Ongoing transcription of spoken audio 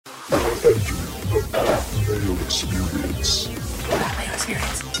The Mayo Experience. That Mayo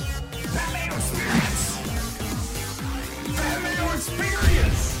Experience. That Mayo Experience. That Mayo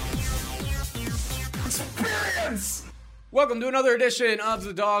Experience. Experience. Welcome to another edition of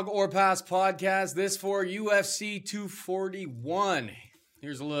the Dog or Pass podcast. This for UFC 241.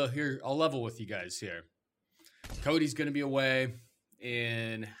 I'll level with you guys here. Cody's going to be away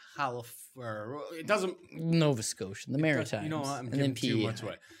in Nova Scotia, the Maritimes. You know what? I'm and giving then too much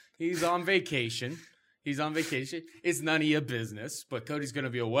away. He's on vacation. It's none of your business, but Cody's going to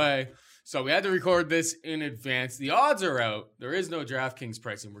be away. So we had to record this in advance. The odds are out. There is no DraftKings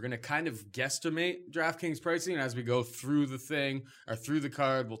pricing. We're going to kind of guesstimate DraftKings pricing as we go through the thing or through the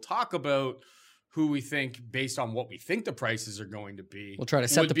card. We'll talk about who we think, based on what we think the prices are going to be. We'll try to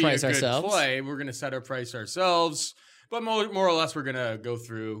set the price ourselves. We're going to set our price ourselves. But more or less, we're going to go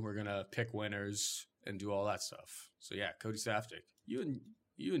through. We're going to pick winners and do all that stuff. So, yeah, Cody Saftik,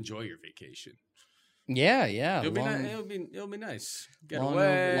 you enjoy your vacation. Yeah. It'll be nice. Get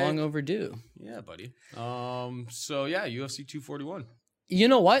away. Long overdue. Yeah, buddy. So, yeah, UFC 241. You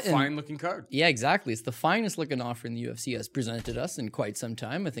know what? Fine looking card. Yeah, exactly. It's the finest looking offer in the UFC has presented us in quite some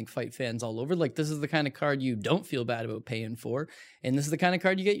time. I think fight fans all over. Like, this is the kind of card you don't feel bad about paying for. And this is the kind of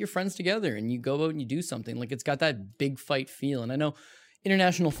card you get your friends together and you go out and you do something. Like, it's got that big fight feel. And I know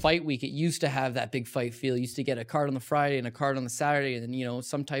International Fight Week, it used to have that big fight feel. You used to get a card on the Friday and a card on the Saturday and, you know,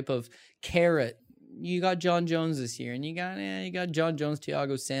 some type of carrot. You got John Jones this year and you got John Jones,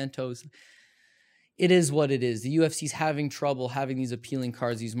 Thiago Santos. It is what it is. The UFC's having trouble having these appealing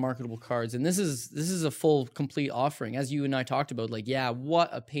cards, these marketable cards. And this is a full, complete offering. As you and I talked about, like, yeah, what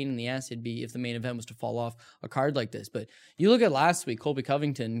a pain in the ass it'd be if the main event was to fall off a card like this. But you look at last week, Colby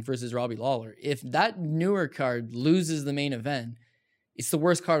Covington versus Robbie Lawler. If that newer card loses the main event, it's the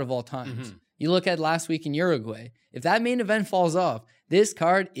worst card of all times. Mm-hmm. You look at last week in Uruguay. If that main event falls off, this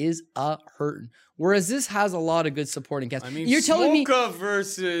card is a hurtin'. Whereas this has a lot of good supporting cast. I mean, you're telling me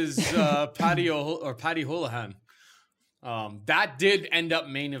versus Paddy Holohan. That did end up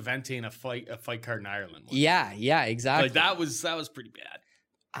main eventing a fight card in Ireland. Yeah, exactly. Like that was pretty bad.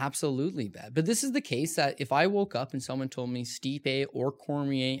 Absolutely bad. But this is the case that if I woke up and someone told me Stipe or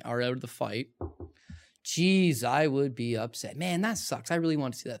Cormier are out of the fight, geez, I would be upset. Man, that sucks. I really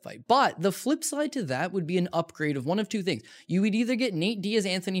want to see that fight. But the flip side to that would be an upgrade of one of two things. You would either get Nate Diaz,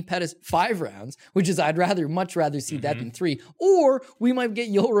 Anthony Pettis 5 rounds, which is I'd much rather see that than 3, or we might get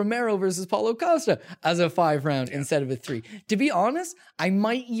Yoel Romero versus Paulo Costa as a 5 round instead of a 3. To be honest, I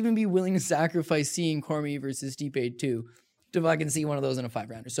might even be willing to sacrifice seeing Cormier versus Stipe 2 if I can see one of those in a 5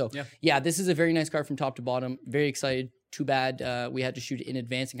 rounder. So yeah, this is a very nice card from top to bottom. Very excited. Too bad we had to shoot it in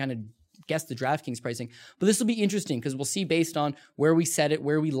advance and kind of guess the DraftKings pricing, but this will be interesting because we'll see based on where we set it,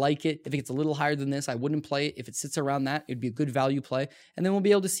 where we like it. If it gets a little higher than this, I wouldn't play it. If it sits around that, it'd be a good value play, and then we'll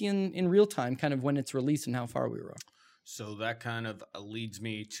be able to see in real time kind of when it's released and how far we were. So that kind of leads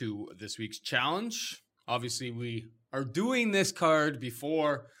me to this week's challenge. Obviously, we are doing this card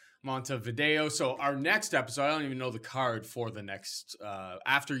before Montevideo, so our next episode, I don't even know the card for the next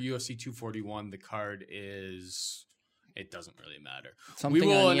after UFC 241. The card is. It doesn't really matter. Something we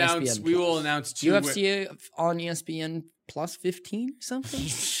will on announce. ESPN we will announce two UFC on ESPN plus 15 or something.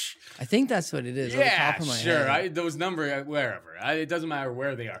 I think that's what it is. Yeah, on the top of my head. Those numbers wherever. It doesn't matter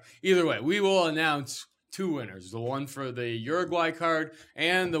where they are. Either way, we will announce 2 winners: the one for the Uruguay card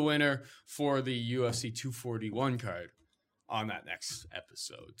and the winner for the UFC 241 card on that next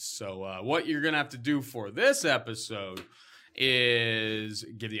episode. So, what you're gonna have to do for this episode is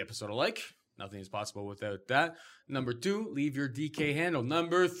give the episode a like. Nothing is possible without that. Number 2, leave your DK handle.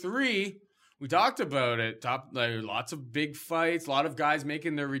 Number 3, we talked about it. Lots of big fights, a lot of guys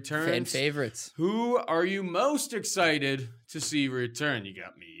making their returns. Fan favorites. Who are you most excited to see return? You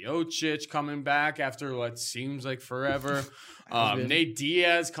got Miocic coming back after what seems like forever. Nate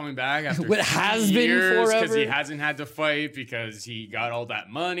Diaz coming back after what has been years forever because he hasn't had to fight because he got all that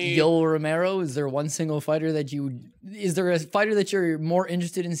money. Yoel Romero, is there one single fighter is there a fighter that you're more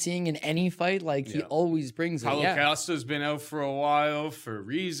interested in seeing in any fight? Like he always brings it. Paulo Costa's been out for a while for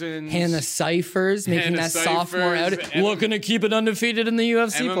reasons. Hannah Cyphers making that sophomore out, looking to keep it undefeated in the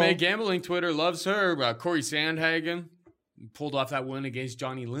UFC. MMA gambling Twitter loves her. Corey Sandhagen pulled off that win against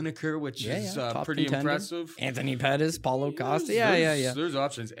Johnny Lineker, which is pretty impressive. Anthony Pettis, Paulo Costa. There's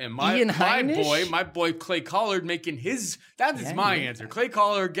options. And my boy Clay Collard making his, that is my answer. Clay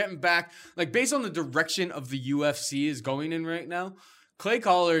Collard getting back, like based on the direction of the UFC is going in right now, Clay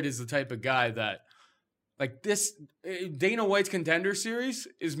Collard is the type of guy that, like this Dana White's Contender Series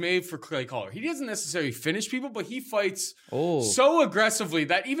is made for Clay Collard. He doesn't necessarily finish people, but he fights so aggressively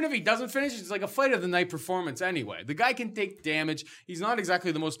that even if he doesn't finish, it's like a fight of the night performance anyway. The guy can take damage. He's not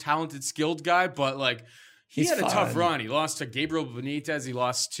exactly the most talented, skilled guy, but like he had a tough run. He lost to Gabriel Benitez. He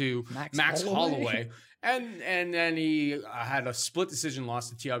lost to Max Holloway. And then he had a split decision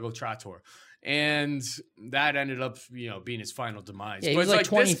loss to Thiago Trator. And that ended up, being his final demise. Yeah, but he was like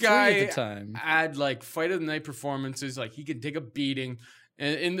 23 this guy at the time. Had like fight of the night performances. Like he can take a beating.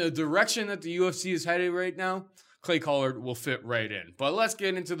 And in the direction that the UFC is headed right now, Clay Collard will fit right in. But let's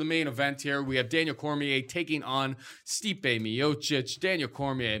get into the main event here. We have Daniel Cormier taking on Stipe Miocic. Daniel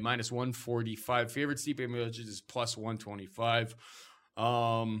Cormier minus 145 favorite. Stipe Miocic is plus 125.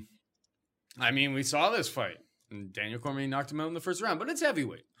 I mean, we saw this fight. And Daniel Cormier knocked him out in the first round, but it's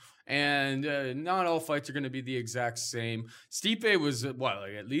heavyweight. And not all fights are going to be the exact same. Stipe was at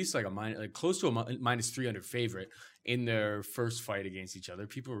least close to a minus 300 favorite in their first fight against each other.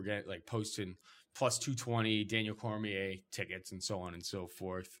 People were getting posting plus 220 Daniel Cormier tickets and so on and so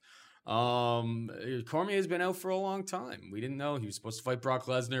forth. Cormier has been out for a long time. We didn't know he was supposed to fight Brock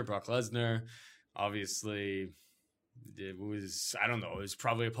Lesnar. Brock Lesnar, obviously. It was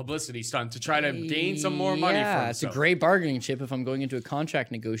probably a publicity stunt to try to gain some more money for himself. It's a great bargaining chip if I'm going into a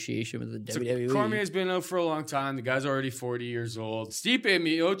contract negotiation with the WWE. Cormier's been out for a long time. The guy's already 40 years old. Stipe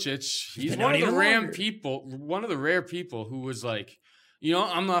Miocic, he's one of the rare people who was like,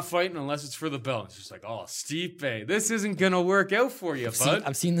 I'm not fighting unless it's for the belt. It's just like, oh, Stipe, this isn't going to work out for you, bud.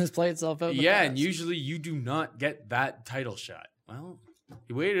 I've seen this play itself out. Yeah, and usually you do not get that title shot. Well,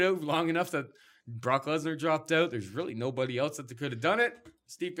 he waited out long enough that Brock Lesnar dropped out. There's really nobody else that could have done it.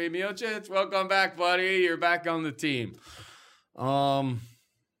 Stipe Miocic, welcome back, buddy. You're back on the team. I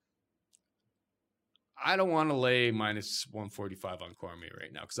don't want to lay minus 145 on Cormier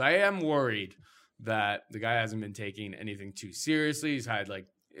right now because I am worried that the guy hasn't been taking anything too seriously. He's had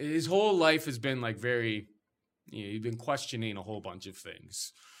his whole life has been very, he's been questioning a whole bunch of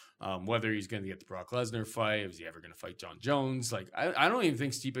things. Whether he's going to get the Brock Lesnar fight, is he ever going to fight John Jones? I don't even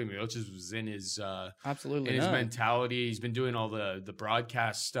think Stipe Miocic was in his absolutely his mentality. He's been doing all the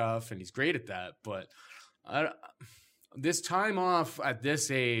broadcast stuff, and he's great at that. But this time off at this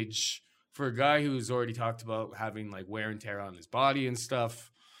age for a guy who's already talked about having wear and tear on his body and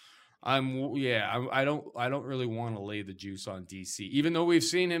stuff, I don't really want to lay the juice on DC, even though we've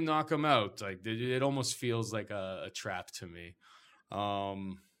seen him knock him out. It almost feels like a trap to me.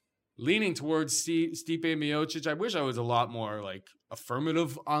 Leaning towards Stipe Miocic. I wish I was a lot more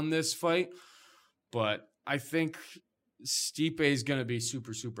affirmative on this fight, but I think Stipe is going to be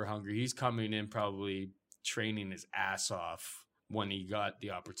super, super hungry. He's coming in probably training his ass off when he got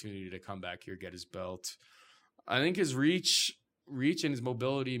the opportunity to come back here, get his belt. I think his reach and his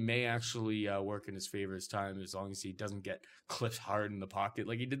mobility may actually work in his favor this time, as long as he doesn't get clipped hard in the pocket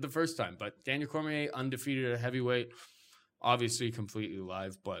like he did the first time. But Daniel Cormier, undefeated at heavyweight, obviously completely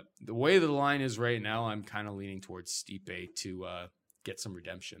live, but the way the line is right now, I'm kind of leaning towards Stipe to get some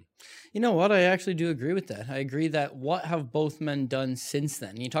redemption. You know what? I actually do agree with that. I agree that what have both men done since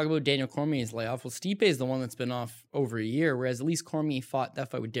then? You talk about Daniel Cormier's layoff. Well, Stipe is the one that's been off over a year, whereas at least Cormier fought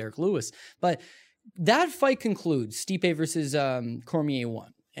that fight with Derek Lewis. But that fight concludes. Stipe versus Cormier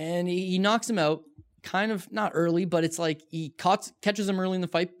won. And he knocks him out. Kind of not early, but it's he catches him early in the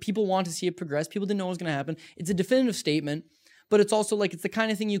fight. People want to see it progress. People didn't know what was going to happen. It's a definitive statement, but it's also it's the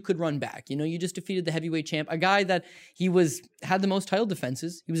kind of thing you could run back. You just defeated the heavyweight champ, a guy that had the most title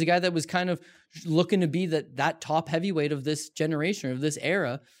defenses. He was a guy that was kind of looking to be that top heavyweight of this generation, of this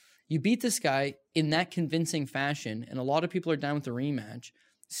era. You beat this guy in that convincing fashion, and a lot of people are down with the rematch.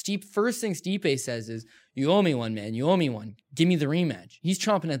 First thing Stipe says is, "You owe me one, man. You owe me one. Give me the rematch." He's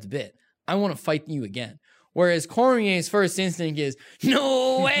chomping at the bit. I want to fight you again. Whereas Cormier's first instinct is,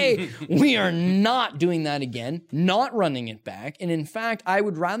 no way, we are not doing that again, not running it back. And in fact, I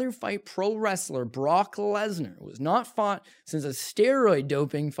would rather fight pro wrestler Brock Lesnar, who has not fought since a steroid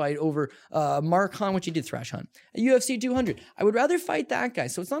doping fight over Mark Hunt, which he did thrash Hunt, at UFC 200. I would rather fight that guy.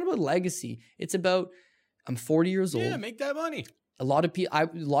 So it's not about legacy. It's about, I'm 40 years old. Yeah, make that money. A lot of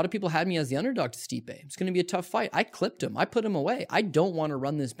people had me as the underdog to Stipe. It's going to be a tough fight. I clipped him. I put him away. I don't want to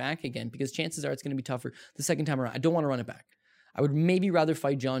run this back again because chances are it's going to be tougher the second time around. I don't want to run it back. I would maybe rather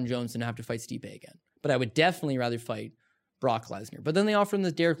fight John Jones than have to fight Stipe again. But I would definitely rather fight Brock Lesnar. But then they offer him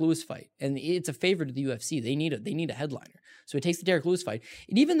the Derek Lewis fight, and it's a favor to the UFC. They need a headliner. So he takes the Derek Lewis fight.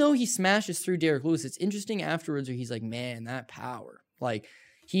 And even though he smashes through Derek Lewis, it's interesting afterwards where he's like, man, that power.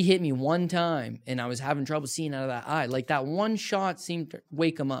 He hit me one time, and I was having trouble seeing out of that eye. That one shot seemed to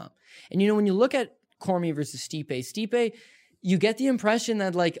wake him up. And, when you look at Cormier versus Stipe you get the impression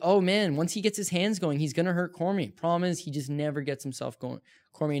that like, oh man, once he gets his hands going, he's going to hurt Cormier. Problem is, he just never gets himself going.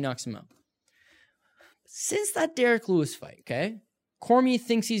 Cormier knocks him out. Since that Derek Lewis fight, okay, Cormier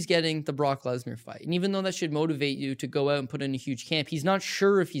thinks he's getting the Brock Lesnar fight. And even though that should motivate you to go out and put in a huge camp, he's not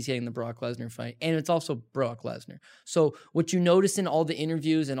sure if he's getting the Brock Lesnar fight. And it's also Brock Lesnar. So what you notice in all the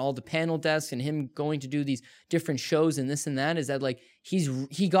interviews and all the panel desks and him going to do these different shows and this and that is that like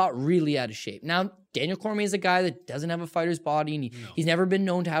he got really out of shape. Now, Daniel Cormier is a guy that doesn't have a fighter's body and he's never been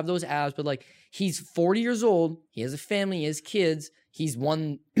known to have those abs, but like he's 40 years old. He has a family, he has kids. He's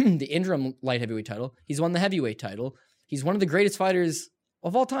won the interim light heavyweight title. He's won the heavyweight title. He's one of the greatest fighters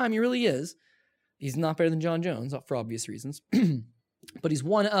of all time. He really is. He's not better than John Jones for obvious reasons, but he's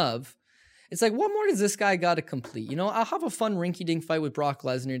one of. It's like, what more does this guy got to complete? You know, I'll have a fun rinky-dink fight with Brock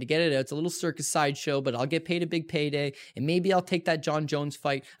Lesnar to get it out. It's a little circus sideshow, but I'll get paid a big payday, and maybe I'll take that John Jones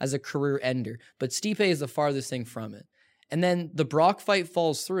fight as a career ender. But Stipe is the farthest thing from it. And then the Brock fight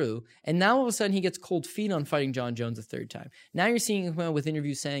falls through, and now all of a sudden he gets cold feet on fighting John Jones a third time. Now you're seeing him with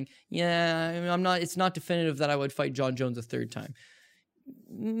interviews saying, yeah, it's not definitive that I would fight John Jones a third time.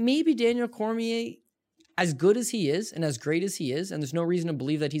 Maybe Daniel Cormier, as good as he is and as great as he is, and there's no reason to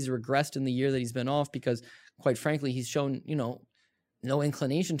believe that he's regressed in the year that he's been off because, quite frankly, he's shown, no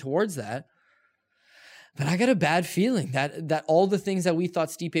inclination towards that. But I got a bad feeling that all the things that we thought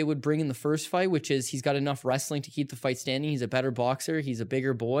Stipe would bring in the first fight, which is he's got enough wrestling to keep the fight standing, he's a better boxer, he's a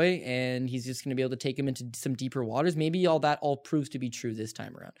bigger boy, and he's just going to be able to take him into some deeper waters. Maybe all that proves to be true this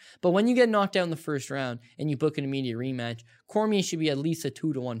time around. But when you get knocked out in the first round and you book an immediate rematch, Cormier should be at least a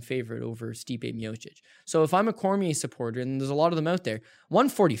 2-1 favorite over Stipe Miocic. So if I'm a Cormier supporter, and there's a lot of them out there,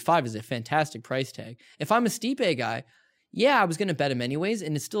 145 is a fantastic price tag. If I'm a Stipe guy, yeah, I was going to bet him anyways,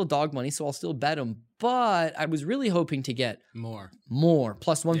 and it's still dog money, so I'll still bet him. But I was really hoping to get more.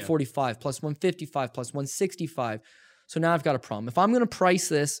 Plus 145, plus 155, plus 165. So now I've got a problem. If I'm going to price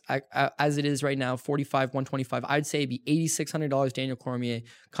this as it is right now, 45, 125, I'd say it'd be $8,600 Daniel Cormier,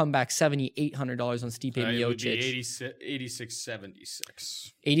 come back $7,800 on Stipe Miocic. It would be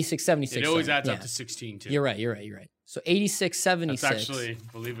 86.76. 86.76. It always adds up to 16 too. You're right. So 86.76. That's actually,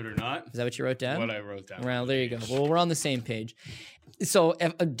 believe it or not, is that what you wrote down? What I wrote down. Well, there you go. Well, we're on the same page. So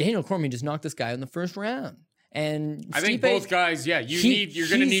Daniel Cormier just knocked this guy in the first round. And I think both guys, you're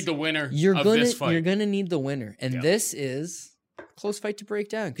going to need the winner of this fight. You're going to need the winner. And this is a close fight to break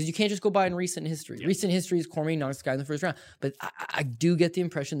down because you can't just go by in recent history. Yeah. Recent history is Cormier knocks the guy in the first round. But I do get the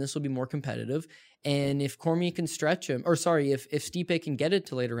impression this will be more competitive. And if Cormier can stretch him, if Stipe can get it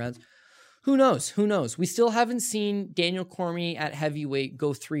to later rounds, who knows? We still haven't seen Daniel Cormier at heavyweight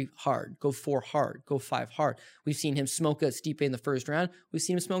go 3 hard, go 4 hard, go 5 hard. We've seen him smoke out Stipe in the first round. We've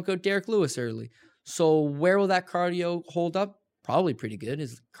seen him smoke out Derek Lewis early. So where will that cardio hold up? Probably pretty good.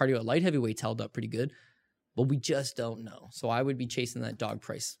 His cardio at light heavyweight's held up pretty good, but we just don't know. So I would be chasing that dog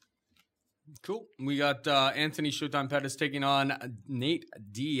price. Cool. We got Anthony Showtime Pettis taking on Nate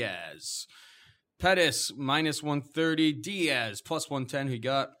Diaz. Pettis minus 130, Diaz plus 110. Who you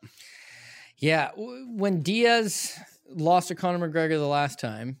got? Yeah, when Diaz lost to Conor McGregor the last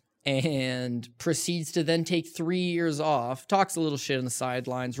time and proceeds to then take 3 years off, talks a little shit on the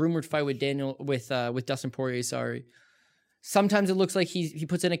sidelines, rumored fight with Dustin Poirier, sorry. Sometimes it looks like he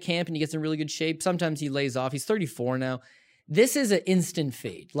puts in a camp and he gets in really good shape. Sometimes he lays off. He's 34 now. This is an instant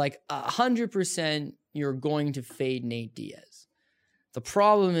fade. Like 100% you're going to fade Nate Diaz. The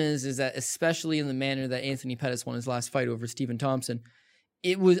problem is that especially in the manner that Anthony Pettis won his last fight over Stephen Thompson,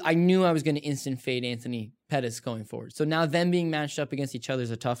 I knew I was going to instant fade Anthony Pettis going forward. So now them being matched up against each other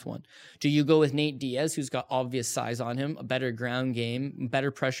is a tough one. Do you go with Nate Diaz, who's got obvious size on him, a better ground game, better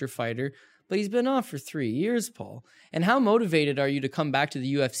pressure fighter, but he's been off for 3 years, Paul. And how motivated are you to come back to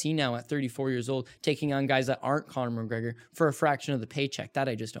the UFC now at 34 years old, taking on guys that aren't Conor McGregor for a fraction of the paycheck? That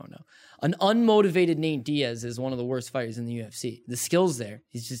I just don't know. An unmotivated Nate Diaz is one of the worst fighters in the UFC. The skill's there.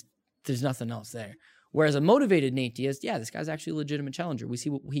 There's nothing else there. Whereas a motivated Nate Diaz, this guy's actually a legitimate challenger. We see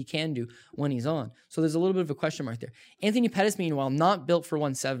what he can do when he's on. So there's a little bit of a question mark there. Anthony Pettis, meanwhile, not built for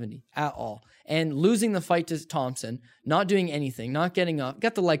 170 at all. And losing the fight to Thompson, not doing anything, not getting up,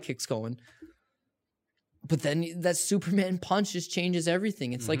 got the leg kicks going. But then that Superman punch just changes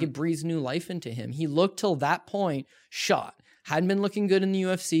everything. It's like it breathes new life into him. He looked till that point shot. Hadn't been looking good in the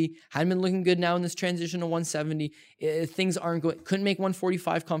UFC. Hadn't been looking good now in this transition to 170. Things aren't going. Couldn't make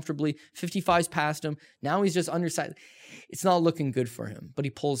 145 comfortably. 55's past him. Now he's just undersized. It's not looking good for him, but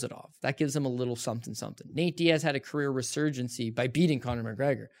he pulls it off. That gives him a little something. Nate Diaz had a career resurgency by beating Conor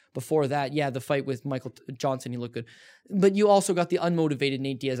McGregor. Before that, yeah, the fight with Michael Johnson, he looked good. But you also got the unmotivated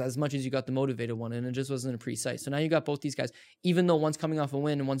Nate Diaz as much as you got the motivated one, and it just wasn't a precise. So now you got both these guys, even though one's coming off a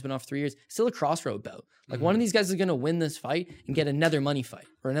win and one's been off 3 years, still a crossroad bout. Like one of these guys is going to win this fight and get another money fight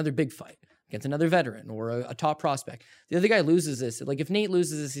or another big fight against another veteran or a top prospect. The other guy loses this. Like if Nate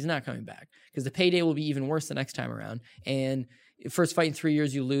loses this, he's not coming back because the payday will be even worse the next time around. And first fight in 3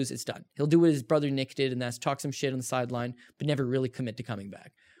 years, you lose, it's done. He'll do what his brother Nick did, and that's talk some shit on the sideline, but never really commit to coming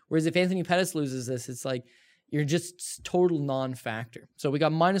back. Whereas if Anthony Pettis loses this, it's like you're just total non-factor. So we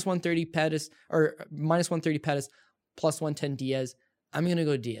got minus 130 Pettis, or minus 130 Pettis, plus 110 Diaz. I'm going to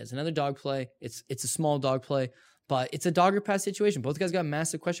go Diaz. Another dog play. It's a small dog play, but it's a dog or pass situation. Both guys got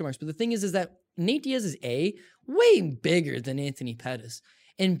massive question marks. But the thing is that Nate Diaz is A, way bigger than Anthony Pettis.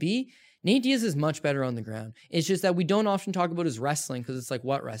 And B, Nate Diaz is much better on the ground. It's just that we don't often talk about his wrestling because it's like,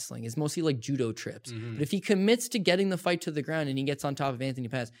 what wrestling? It's mostly like judo trips. But if he commits to getting the fight to the ground and he gets on top of Anthony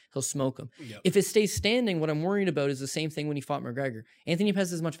Pettis, he'll smoke him. Yep. If it stays standing, what I'm worried about is the same thing when he fought McGregor. Anthony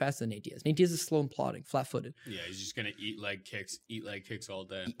Pettis is much faster than Nate Diaz. Nate Diaz is slow and plodding, flat-footed. Yeah, he's just going to eat leg kicks all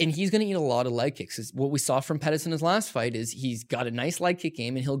day. And he's going to eat a lot of leg kicks. What we saw from Pettis in his last fight is he's got a nice leg kick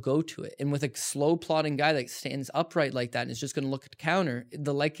game and he'll go to it. And with a slow plodding guy that stands upright like that and is just going to look at the counter,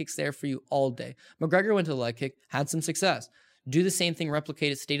 the leg kick's there for you all day. McGregor went to the leg kick, had some success. Do the same thing,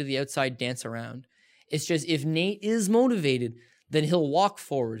 replicate it, stay to the outside, dance around. It's just if Nate is motivated, then he'll walk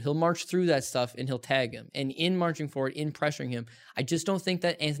forward. He'll march through that stuff and he'll tag him. And in marching forward, in pressuring him, I just don't think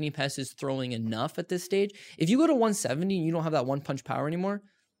that Anthony Pettis is throwing enough at this stage. If you go to 170 and you don't have that one-punch power anymore,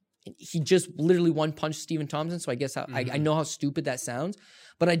 he just literally one-punched Stephen Thompson, so I guess I know how stupid that sounds.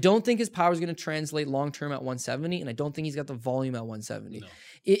 But I don't think his power is going to translate long-term at 170, and I don't think he's got the volume at 170. No.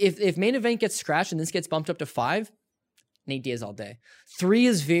 If main event gets scratched and this gets bumped up to 5, Nate Diaz all day. 3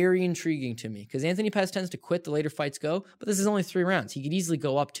 is very intriguing to me because Anthony Pettis tends to quit the later fights go, but this is only 3 rounds. He could easily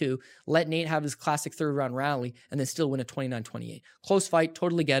go up 2, let Nate have his classic third-round rally, and then still win a 29-28. Close fight,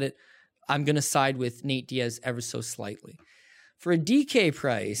 totally get it. I'm going to side with Nate Diaz ever so slightly. For a DK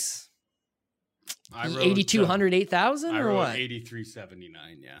price, 8,200, 8,000 or what? 83.79,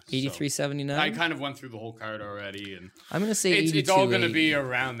 yeah. 83.79. I kind of went through the whole card already, and I'm going to say it's all going to be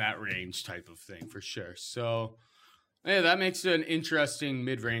around that range type of thing for sure. So, yeah, that makes it an interesting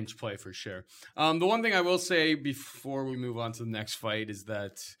mid-range play for sure. The one thing I will say before we move on to the next fight is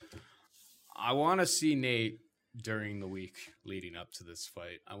that I want to see Nate during the week leading up to this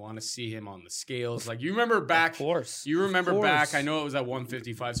fight. I want to see him on the scales. Like, you remember back, of course. You remember back, I know it was at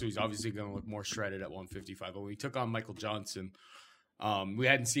 155, so he's obviously going to look more shredded at 155, but when we took on Michael Johnson, we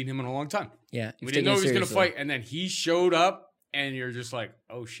hadn't seen him in a long time. Yeah. We didn't know he was going to fight, and then he showed up, and you're just like,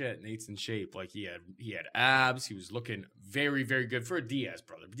 oh shit, Nate's in shape. Like, he had abs. He was looking very, very good for a Diaz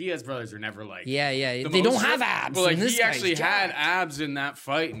brother. But Diaz brothers are never like, yeah. They don't have abs. But like, he actually had abs in that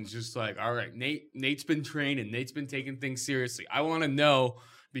fight, and just like, all right, Nate's been training. Nate's been taking things seriously. I want to know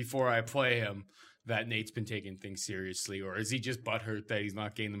before I play him that Nate's been taking things seriously, or is he just butthurt that he's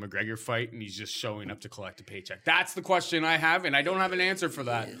not getting the McGregor fight and he's just showing up to collect a paycheck? That's the question I have, and I don't have an answer for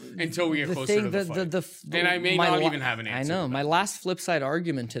that until we get closer to the fight. And I may not even have an answer. I know. My last flip side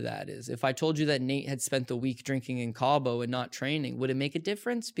argument to that is if I told you that Nate had spent the week drinking in Cabo and not training, would it make a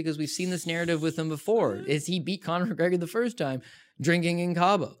difference? Because we've seen this narrative with him before. Is he beat Conor McGregor the first time drinking in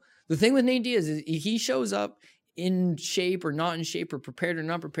Cabo? The thing with Nate Diaz is he shows up in shape or not in shape or prepared or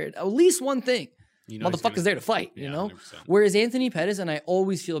not prepared. At least one thing. Motherfucker's there to fight, you know? 100%. Whereas Anthony Pettis, and I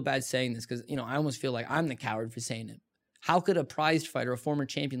always feel bad saying this because, I almost feel like I'm the coward for saying it. How could a prized fighter, a former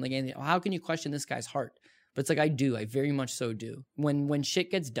champion like Anthony, how can you question this guy's heart? But it's like, I very much so do. When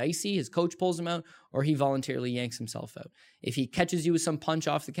shit gets dicey, his coach pulls him out or he voluntarily yanks himself out. If he catches you with some punch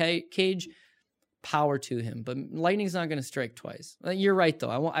off the cage, power to him. But lightning's not going to strike twice. You're right,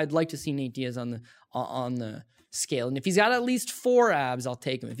 though. I'd like to see Nate Diaz on the scale. And if he's got at least 4 abs, I'll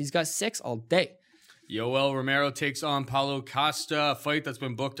take him. If he's got 6, all day. Yoel Romero takes on Paulo Costa, a fight that's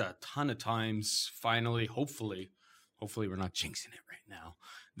been booked a ton of times. Finally, hopefully we're not jinxing it right now.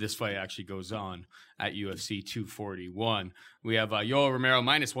 This fight actually goes on at UFC 241. We have Yoel Romero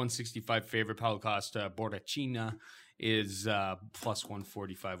minus 165 favorite. Paulo Costa Borrachina is plus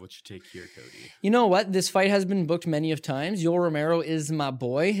 145. What's your take here, Cody? You know what? This fight has been booked many of times. Yoel Romero is my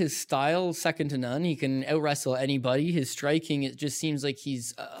boy. His style, second to none. He can out-wrestle anybody. His striking, it just seems like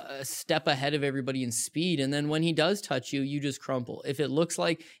he's a step ahead of everybody in speed. And then when he does touch you, you just crumple. If it looks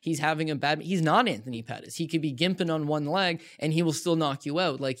like he's having a bad... He's not Anthony Pettis. He could be gimping on one leg, and he will still knock you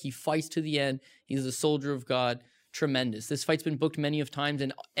out. Like, he fights to the end. He's a soldier of God. Tremendous. This fight's been booked many of times,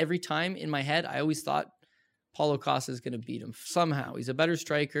 and every time in my head, I always thought Paulo Costa is going to beat him somehow. He's a better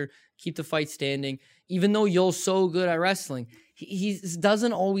striker, keep the fight standing. Even though Yoel's so good at wrestling, he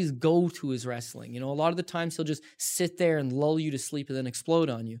doesn't always go to his wrestling. You know, a lot of the times he'll just sit there and lull you to sleep and then explode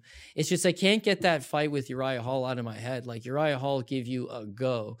on you. It's just I can't get that fight with Uriah Hall out of my head. Like, Uriah Hall gave you a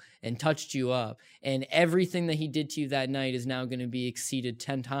go and touched you up, and everything that he did to you that night is now going to be exceeded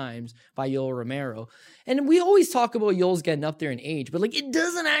 10 times by Yoel Romero. And we always talk about Yoel's getting up there in age, but like, it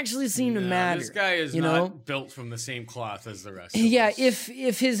doesn't actually seem to matter. This guy is not built from the same cloth as the rest of us.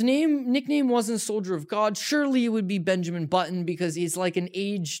 If his nickname wasn't Soldier of God, surely it would be Benjamin Button, because he's like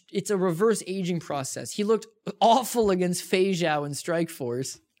it's a reverse aging process. He looked awful against Fei Zhao in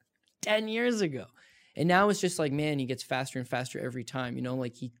Strikeforce 10 years ago. And now it's just like, man, he gets faster and faster every time. You know,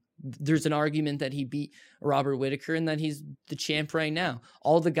 like there's an argument that he beat Robert Whittaker and that he's the champ right now.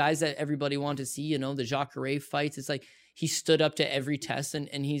 All the guys that everybody wanted to see, you know, the Jacare fights, it's like he stood up to every test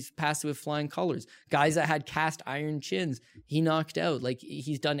and he's passed it with flying colors. Guys that had cast iron chins, he knocked out. Like,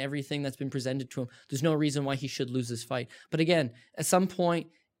 he's done everything that's been presented to him. There's no reason why he should lose this fight. But again, at some point,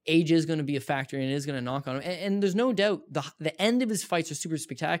 age is going to be a factor and it is going to knock on him. And there's no doubt the end of his fights are super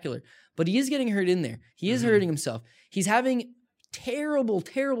spectacular, but he is getting hurt in there. He is hurting himself. He's having terrible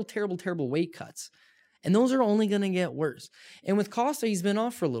weight cuts. And those are only going to get worse. And with Costa, he's been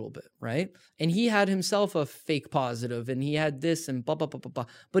off for a little bit, right? And he had himself a fake positive and he had this and blah, blah, blah, blah, blah.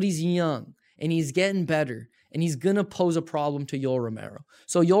 But he's young and he's getting better and he's going to pose a problem to Yoel Romero.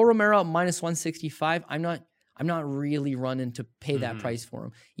 So Yoel Romero at minus 165, I'm not really running to pay that price for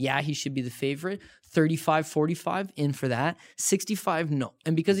him. Yeah, he should be the favorite. 35-45 in for that. 65, no.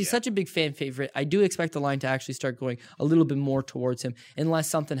 And because he's such a big fan favorite, I do expect the line to actually start going a little bit more towards him unless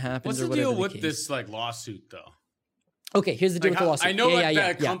something happens. What's or the whatever deal the with case. this lawsuit though? Okay, here's the deal with the lawsuit. I know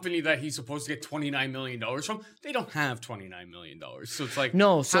that company that he's supposed to get $29 million from, they don't have $29 million. So it's like,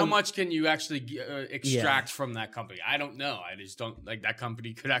 how much can you actually extract from that company? I don't know. I just don't, like, that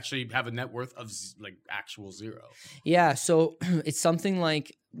company could actually have a net worth of like actual zero. Yeah, so it's something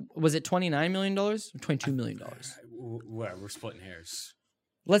like, was it $29 million or $22 million? We're splitting hairs.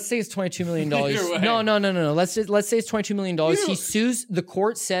 Let's say it's $22 million. No. Let's say it's $22 million. He sues. The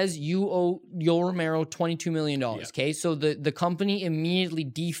court says you owe Yoel Romero $22 million. Okay, so the company immediately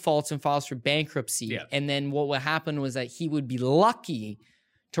defaults and files for bankruptcy. Yeah. And then what would happen was that he would be lucky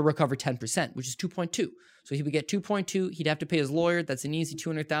to recover 10%, which is 2.2. So he would get 2.2. He'd have to pay his lawyer. That's an easy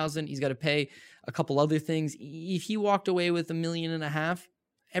 $200,000. He's got to pay a couple other things. If he walked away with $1.5 million,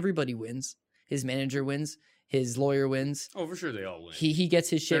 everybody wins. His manager wins. His lawyer wins. Oh, for sure they all win. He gets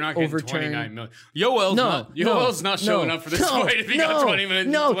his shit overturned. $29 million. Yoel's not showing up for this fight if he got $29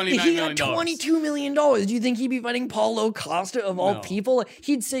 million. He got $22 million. Do you think he'd be fighting Paulo Costa of all people?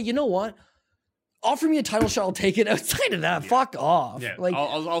 He'd say, you know what? Offer me a title shot, I'll take it. Outside of that, fuck off. Yeah, like,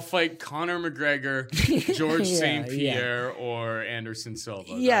 I'll fight Conor McGregor, George St. Pierre, or Anderson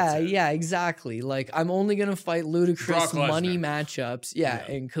Silva. Yeah, exactly. Like, I'm only going to fight ludicrous money matchups.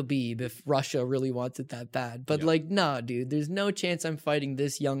 And Khabib if Russia really wants it that bad. But like, nah, dude, there's no chance I'm fighting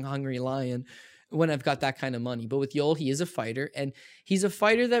this young, hungry lion when I've got that kind of money. But with Yoel, he is a fighter, and he's a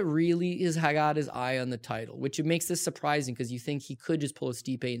fighter that really has got his eye on the title, which it makes this surprising because you think he could just pull a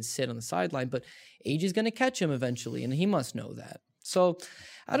Stipe and sit on the sideline, but age is going to catch him eventually, and he must know that. So,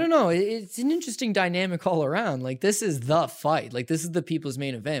 I don't know. It's an interesting dynamic all around. Like, this is the fight. Like, this is the people's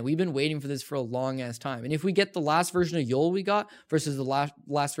main event. We've been waiting for this for a long-ass time. And if we get the last version of Yoel we got versus the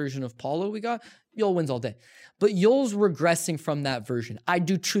last version of Paulo we got, Yoel wins all day. But Yoel's regressing from that version. I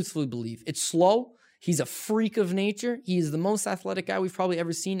do truthfully believe. It's slow. He's a freak of nature. He is the most athletic guy we've probably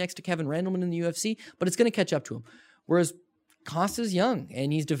ever seen next to Kevin Randleman in the UFC, but it's going to catch up to him. Whereas Costa's young,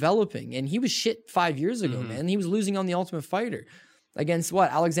 and he's developing, and he was shit 5 years ago, man. He was losing on The Ultimate Fighter. Against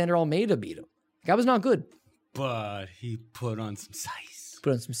Alexander Almeida beat him. The guy was not good. But he put on some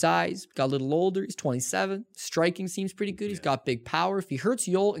size. Got a little older. He's 27. Striking seems pretty good. He's got big power. If he hurts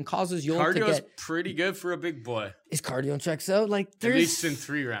Yoel and causes Yoel to get... Cardio's pretty good for a big boy. His cardio checks out. Like, at least in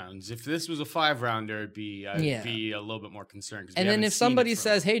 3 rounds. If this was a 5-rounder, I'd be a little bit more concerned. And then if somebody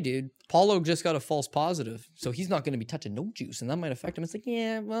says, hey, dude, Paulo just got a false positive, so he's not going to be touching no juice, and that might affect him. It's like,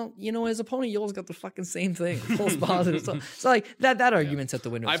 yeah, well, you know, his opponent Yoel's got the fucking same thing. False positive. So like, that argument's at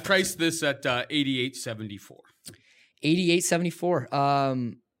the window. I priced this at $88.74.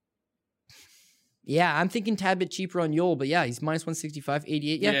 $88.74. Yeah, I'm thinking tad bit cheaper on Yoel, but yeah, he's minus 165,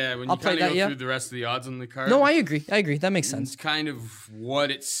 88. Yeah, when you kind of go through the rest of the odds on the card. No, I agree. That makes sense. It's kind of what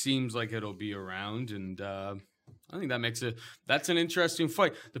it seems like it'll be around, and I think that's an interesting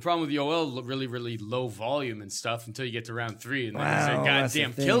fight. The problem with Yoel, really, really low volume and stuff until you get to round 3. And then he's a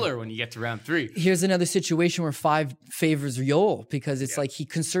goddamn killer when you get to round 3. Here's another situation where 5 favors Yoel because it's like he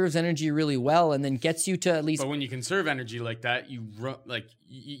conserves energy really well and then gets you to at least. But when you conserve energy like that, you run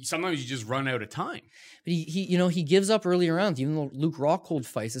sometimes you just run out of time. But he gives up early rounds. Even though Luke Rockhold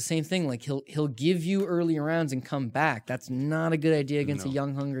fights the same thing. Like he'll give you early rounds and come back. That's not a good idea against a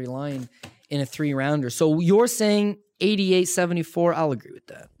young, hungry lion in a 3-rounder. So you're saying 88-74. I'll agree with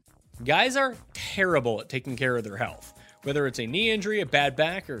that. Guys are terrible at taking care of their health. Whether it's a knee injury, a bad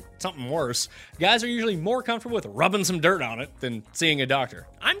back, or something worse, guys are usually more comfortable with rubbing some dirt on it than seeing a doctor.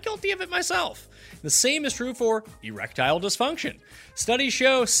 I'm guilty of it myself. The same is true for erectile dysfunction. Studies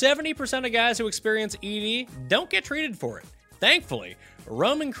show 70% of guys who experience ED don't get treated for it. Thankfully,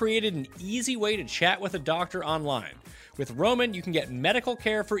 Roman created an easy way to chat with a doctor online. With Roman, you can get medical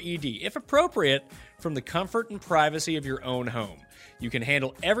care for ED, if appropriate, from the comfort and privacy of your own home. You can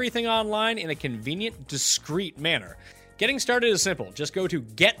handle everything online in a convenient, discreet manner. Getting started is simple. Just go to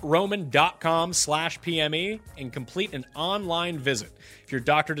getroman.com/PME and complete an online visit. If your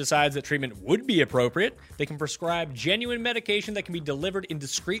doctor decides that treatment would be appropriate, they can prescribe genuine medication that can be delivered in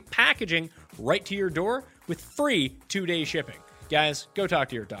discreet packaging right to your door with free 2-day shipping. Guys, go talk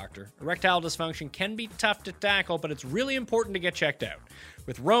to your doctor. Erectile dysfunction can be tough to tackle, but it's really important to get checked out.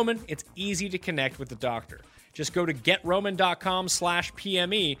 With Roman, it's easy to connect with the doctor. Just go to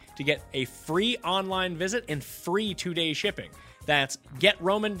getroman.com/PME to get a free online visit and free 2-day shipping. That's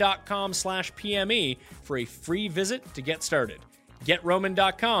getroman.com/PME for a free visit to get started.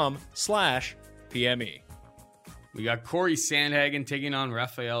 getroman.com/PME. We got Corey Sandhagen taking on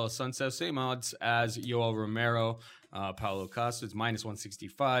Rafael Assunção. Same odds as Yoel Romero. Paulo Costa is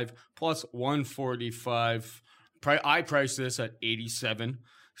 -165, plus 145. I priced this at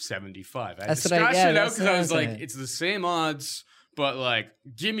 87.75. I scratched it out because I was like, it's the same odds, but like,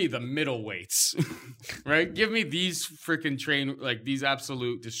 give me the middle weights, right? Give me these freaking these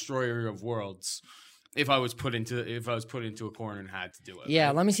absolute destroyer of worlds. If I was put into a corner and had to do it. Yeah,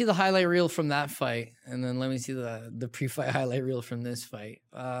 right? Let me see the highlight reel from that fight, and then let me see the pre-fight highlight reel from this fight.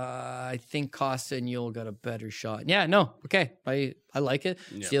 I think Costa and Yoel got a better shot. Yeah, no, okay, I like it.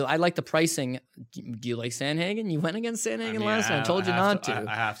 Yeah. Still, I like the pricing. Do you like Sandhagen? You went against Sandhagen last time. I told you not to.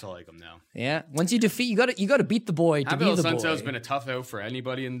 I have to like him now. Yeah, once you defeat, you got to beat the boy to be the boy. Assunção's been a tough out for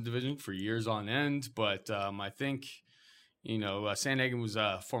anybody in the division for years on end, but I think. Sandhagen was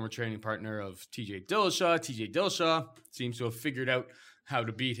a former training partner of TJ Dillashaw. TJ Dillashaw seems to have figured out how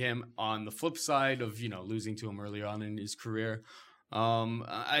to beat him on the flip side of, losing to him early on in his career. From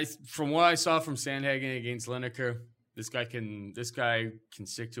what I saw from Sandhagen against Lineker, this guy can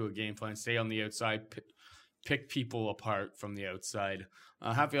stick to a game plan, stay on the outside, pick people apart from the outside.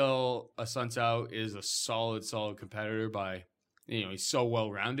 Rafael Assunção is a solid competitor by, he's so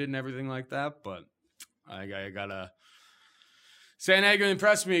well-rounded and everything like that, but I gotta... Sandhagen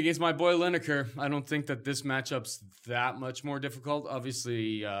impressed me against my boy Lineker. I don't think that this matchup's that much more difficult.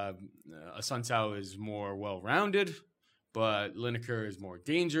 Obviously, Assunção is more well-rounded, but Lineker is more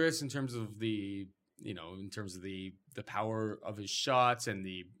dangerous in terms of the power of his shots and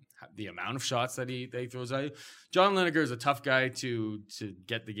the amount of shots that he throws at you. John Lineker is a tough guy to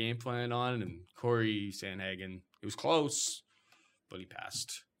get the game plan on, and Corey Sandhagen, it was close, but he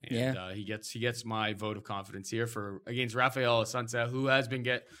passed. And he gets my vote of confidence here against Rafael Assunção, who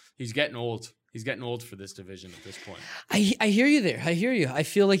he's getting old. He's getting old for this division at this point. I hear you there. I hear you. I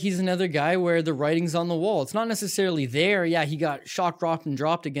feel like he's another guy where the writing's on the wall. It's not necessarily there. Yeah, he got shock rocked and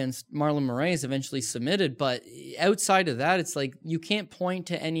dropped against Marlon Moraes, eventually submitted. But outside of that, it's like you can't point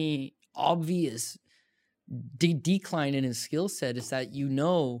to any obvious decline in his skill set. It's that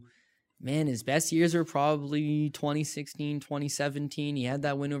man, his best years are probably 2016, 2017. He had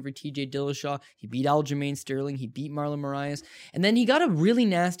that win over TJ Dillashaw. He beat Aljamain Sterling. He beat Marlon Moraes. And then he got a really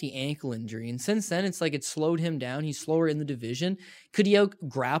nasty ankle injury. And since then, it's like it slowed him down. He's slower in the division. Could he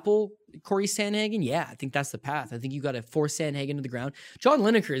out-grapple Corey Sandhagen? Yeah, I think that's the path. I think you got to force Sandhagen to the ground. John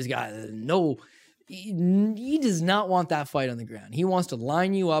Lineker has got he does not want that fight on the ground. He wants to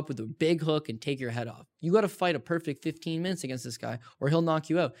line you up with a big hook and take your head off. You got to fight a perfect 15 minutes against this guy or he'll knock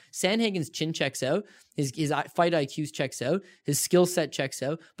you out. Sandhagen's chin checks out. His fight IQ checks out. His skill set checks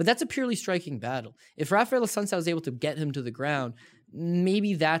out. But that's a purely striking battle. If Rafael Assunção is able to get him to the ground,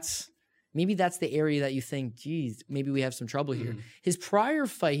 maybe that's the area that you think, geez, maybe we have some trouble here. His prior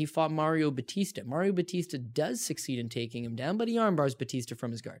fight, he fought Mario Batista. Mario Batista does succeed in taking him down, but he armbars Batista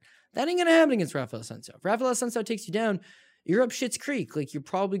from his guard. That ain't going to happen against Rafael Assunção. If Rafael Assunção takes you down, you're up Schitt's Creek. Like, you're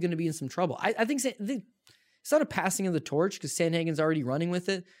probably going to be in some trouble. I think it's not a passing of the torch because Sandhagen's already running with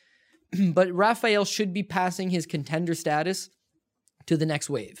it, But Raphael should be passing his contender status to the next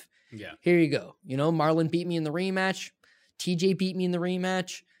wave. Yeah. Here you go. Marlon beat me in the rematch. TJ beat me in the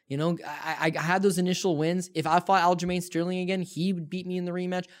rematch. I had those initial wins. If I fought Aljamain Sterling again, he would beat me in the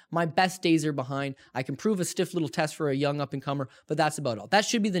rematch. My best days are behind. I can prove a stiff little test for a young up-and-comer, but that's about all. That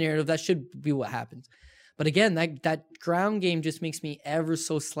should be the narrative. That should be what happens. But again, that ground game just makes me ever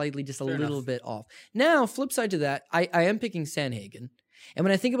so slightly just a little bit off. Now, flip side to that, I am picking Sandhagen. And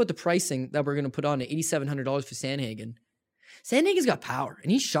when I think about the pricing that we're going to put on at $8,700 for Sandhagen's got power,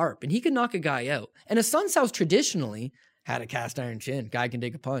 and he's sharp, and he can knock a guy out. And a Sun South traditionally had a cast iron chin. Guy can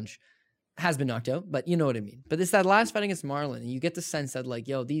take a punch. Has been knocked out, but you know what I mean. But it's that last fight against Marlon, and you get the sense that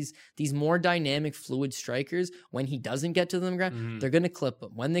these more dynamic, fluid strikers, when he doesn't get to them ground, they're gonna clip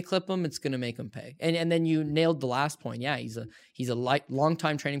him. When they clip him, it's gonna make him pay. And then you nailed the last point. Yeah, he's a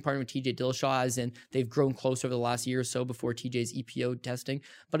long-time training partner with TJ Dillashaw, as in they've grown close over the last year or so before TJ's EPO testing.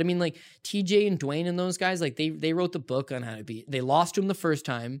 But I mean, TJ and Dwayne and those guys, they wrote the book on how to beat. They lost to him the first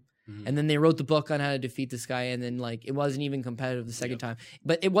time. And then they wrote the book on how to defeat this guy, and then it wasn't even competitive the second time.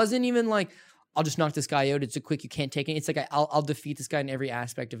 But it wasn't even I'll just knock this guy out. It's a quick, you can't take it. It's I'll defeat this guy in every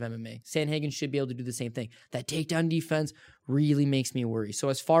aspect of MMA. Sandhagen should be able to do the same thing. That takedown defense really makes me worry. So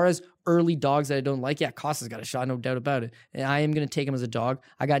as far as early dogs that I don't like, Costa's got a shot, no doubt about it. And I am going to take him as a dog.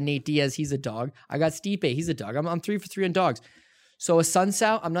 I got Nate Diaz, he's a dog. I got Stipe, he's a dog. I'm 3 for 3 on dogs. So a Sun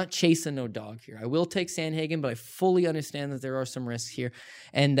South, I'm not chasing no dog here. I will take Sandhagen, but I fully understand that there are some risks here.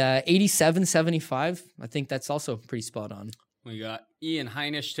 And 87.75, I think that's also pretty spot on. We got Ian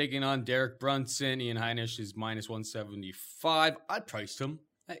Heinisch taking on Derek Brunson. Ian Heinisch is minus 175. I priced him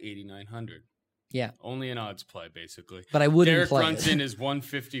at 8,900. Yeah. Only an odds play, basically. But I wouldn't Derek play Brunson is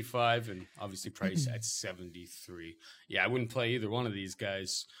 155 and obviously priced at 73. Yeah, I wouldn't play either one of these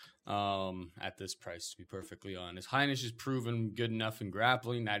guys at this price, to be perfectly honest. Heinisch has proven good enough in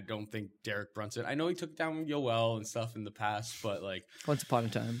grappling. I don't think Derek Brunson, I know he took down Yoel and stuff in the past, but once upon a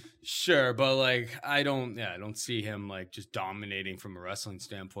time. Sure, but I don't see him just dominating from a wrestling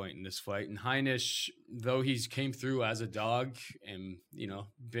standpoint in this fight. And Heinisch, though he's came through as a dog and,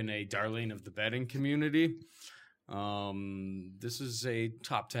 been a darling of the betting community, this is a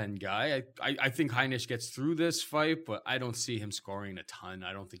top 10 guy. I think Heinisch gets through this fight, but I don't see him scoring a ton.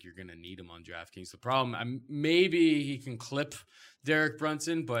 I don't think you're going to need him on DraftKings. The problem, maybe he can clip Derek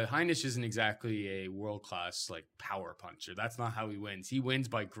Brunson, but Heinisch isn't exactly a world-class power puncher. That's not how he wins. He wins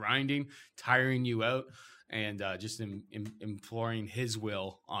by grinding, tiring you out, and just imploring his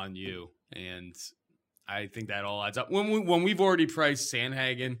will on you. And I think that all adds up. When we've already priced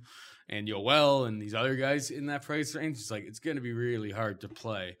Sandhagen and Yoel and these other guys in that price range, it's going to be really hard to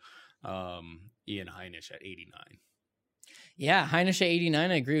play Ian Heinisch at 89. Yeah, Heinisch at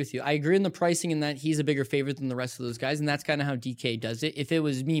 89, I agree with you. I agree in the pricing in that he's a bigger favorite than the rest of those guys, and that's kind of how DK does it. If it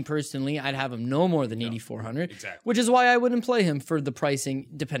was me personally, I'd have him no more than 8,400, exactly. Which is why I wouldn't play him for the pricing,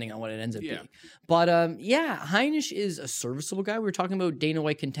 depending on what it ends up being. But Heinisch is a serviceable guy. We were talking about Dana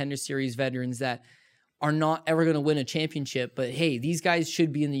White Contender Series veterans that are not ever going to win a championship, but hey, these guys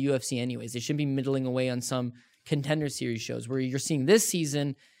should be in the UFC anyways. They shouldn't be middling away on some Contender Series shows where you're seeing this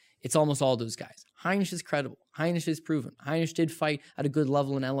season, it's almost all those guys. Heinisch is credible. Heinisch is proven. Heinisch did fight at a good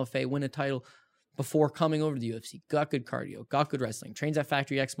level in LFA, win a title before coming over to the UFC. Got good cardio, got good wrestling, trains at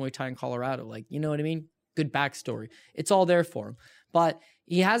Factory X Muay Thai in Colorado. You know what I mean? Good backstory. It's all there for him. But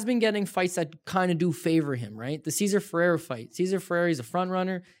he has been getting fights that kind of do favor him, right? The Cesar Ferreira fight. Cesar Ferreira is a front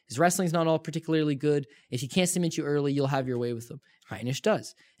runner. His wrestling's not all particularly good. If he can't submit you early, you'll have your way with him. Heinisch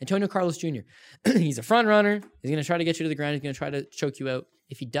does. Antonio Carlos Jr. He's a front runner. He's going to try to get you to the ground. He's going to try to choke you out.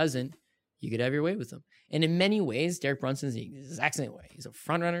 If he doesn't, you could have your way with him. And in many ways, Derek Brunson's the exact same way. He's a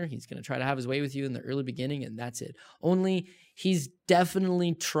front runner. He's going to try to have his way with you in the early beginning, and that's it. Only he's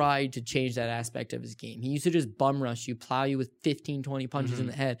definitely tried to change that aspect of his game. He used to just bum rush you, plow you with 15, 20 punches in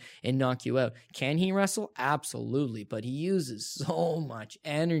the head, and knock you out. Can he wrestle? Absolutely. But he uses so much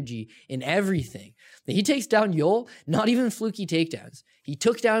energy in everything. He takes down Yoel, not even fluky takedowns. He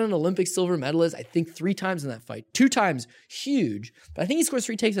took down an Olympic silver medalist, I think 3 times in that fight. 2 times, huge. But I think he scores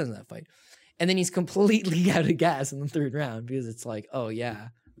 3 takedowns in that fight. And then he's completely out of gas in the 3rd round because it's oh yeah,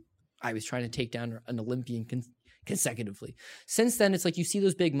 I was trying to take down an Olympian consecutively. Since then, it's you see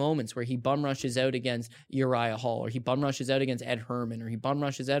those big moments where he bum rushes out against Uriah Hall, or he bum rushes out against Ed Herman, or he bum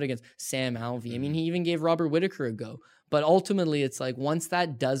rushes out against Sam Alvey. I mean, he even gave Robert Whittaker a go. But ultimately, it's once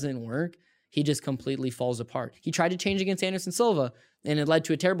that doesn't work, he just completely falls apart. He tried to change against Anderson Silva, and it led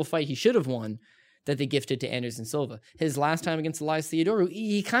to a terrible fight he should have won that they gifted to Anderson Silva. His last time against Elias Theodorou,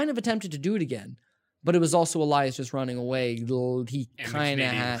 he kind of attempted to do it again, but it was also Elias just running away. He kind of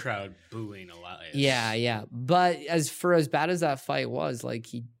had crowd booing Elias. Yeah. But as bad as that fight was,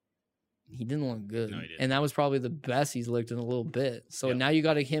 he didn't look good. No, he didn't. And that was probably the best he's looked in a little bit. So now you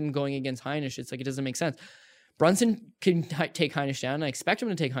got him going against Heinisch. It's like it doesn't make sense. Brunson can take Heinisch down. I expect him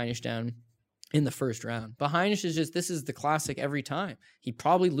to take Heinisch down in the first round. But Heinisch is just, this is the classic every time. He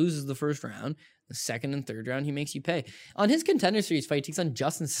probably loses the first round. The second and third round, he makes you pay. On his Contender Series fight, he takes on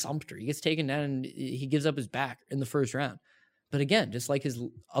Justin Sumter. He gets taken down and he gives up his back in the first round. But again, just like his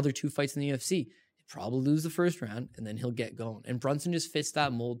other 2 fights in the UFC, he'll probably lose the first round and then he'll get going. And Brunson just fits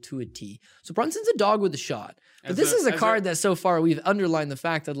that mold to a T. So Brunson's a dog with a shot. But this is a card that so far we've underlined the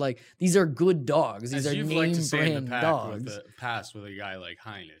fact that like these are good dogs. These are name brand dogs. With the past with a guy like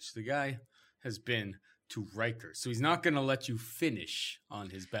Heinisch, the guy has been to Riker, so he's not going to let you finish on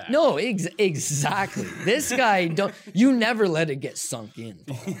his back. No, exactly. This guy you never let it get sunk in,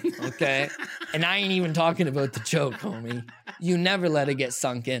 Paul, okay? And I ain't even talking about the choke, homie. You never let it get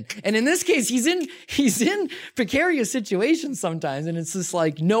sunk in. And in this case, he's in precarious situations sometimes, and it's just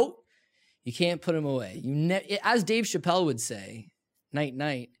like, nope, you can't put him away. As Dave Chappelle would say, night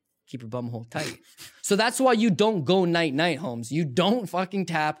night. Keep your bumhole tight. So that's why you don't go night-night, Holmes. You don't fucking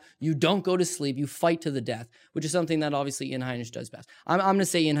tap. You don't go to sleep. You fight to the death, which is something that obviously Ian Heinisch does best. I'm going to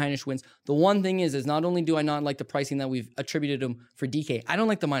say Ian Heinisch wins. The one thing is not only do I not like the pricing that we've attributed him for DK, I don't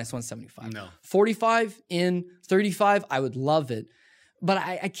like the minus 175. No. 45 in 35, I would love it. But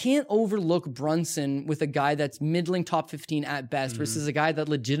I can't overlook Brunson with a guy that's middling top 15 at best versus a guy that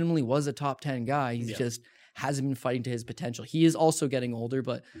legitimately was a top 10 guy. He's just hasn't been fighting to his potential. He is also getting older,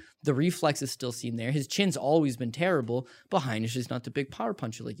 but the reflexes still seem there. His chin's always been terrible, but Heinisch is not the big power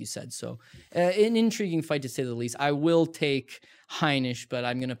puncher like you said. So an intriguing fight to say the least. I will take Heinisch, but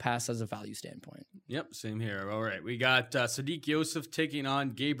I'm going to pass as a value standpoint. Yep, same here. All right, we got Sadiq Youssef taking on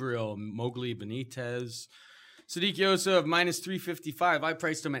Gabriel Mowgli Benitez. Sadiq Youssef minus 355. I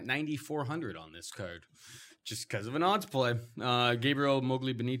priced him at 9,400 on this card, just because of an odds play. Gabriel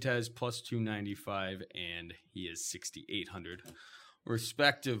Mowgli Benitez plus 295, and he is 6,800,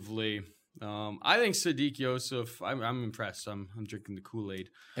 respectively. I think Sadiq Youssef, I'm impressed. I'm drinking the Kool-Aid.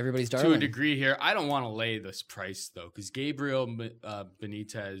 Everybody's darling. To a degree here. I don't want to lay this price, though, because Gabriel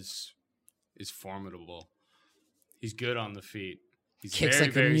Benitez is formidable. He's good on the feet. He's Kicks very,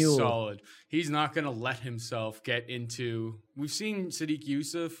 like a very mule. solid. He's not going to let himself get into... We've seen Sadiq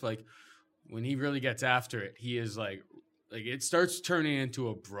Youssef, like, when he really gets after it, he is like it starts turning into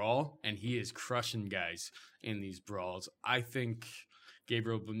a brawl, and he is crushing guys in these brawls. I think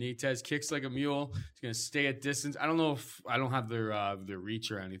Gabriel Benitez kicks like a mule. He's going to stay at distance. I don't know if I don't have their reach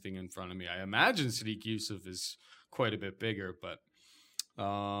or anything in front of me. I imagine Sadiq Youssef is quite a bit bigger, but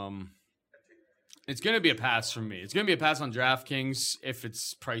it's going to be a pass from me. It's going to be a pass on DraftKings if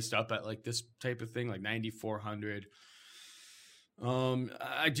it's priced up at like this type of thing, like 9,400.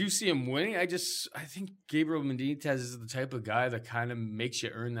 I do see him winning. I think Gabriel Benitez is the type of guy that kind of makes you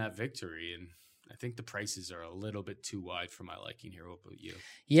earn that victory. And I think the prices are a little bit too wide for my liking here. What about you?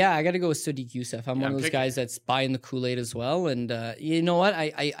 Yeah, I got to go with Sadiq Youssef. I'm one of those guys that's buying the Kool-Aid as well. And you know what?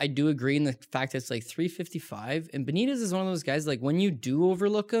 I do agree in the fact that it's like 355. And Benitez is one of those guys, like when you do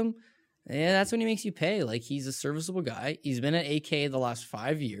overlook him, that's when he makes you pay. Like he's a serviceable guy. He's been at AK the last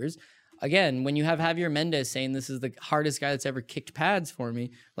 5 years. Again, when you have Javier Mendez saying this is the hardest guy that's ever kicked pads for me,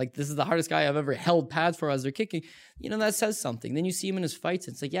 like this is the hardest guy I've ever held pads for as they're kicking, that says something. Then you see him in his fights.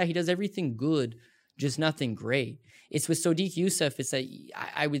 It's like, yeah, he does everything good, just nothing great. It's with Sadiq Youssef, it's that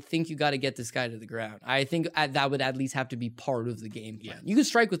I would think you got to get this guy to the ground. I think that would at least have to be part of the game plan. Yeah. You can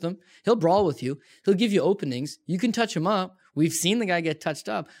strike with him. He'll brawl with you. He'll give you openings. You can touch him up. We've seen the guy get touched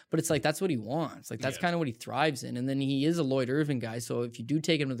up, but it's like, that's what he wants. Like, that's kind of what he thrives in. And then he is a Lloyd Irvin guy. So if you do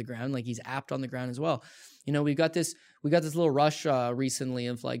take him to the ground, like he's apt on the ground as well. We got this little rush recently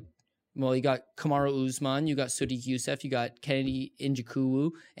of like, well, you got Kamaru Usman, you got Sadiq Youssef, you got Kennedy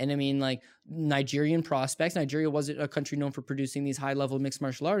Njoku, and I mean, like, Nigerian prospects. Nigeria wasn't a country known for producing these high-level mixed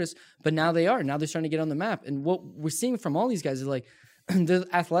martial artists, but now they are. Now they're starting to get on the map. And what we're seeing from all these guys is, like, the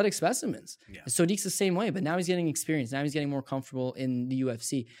athletic specimens. Yeah. Sadiq's the same way, but now he's getting experience. Now he's getting more comfortable in the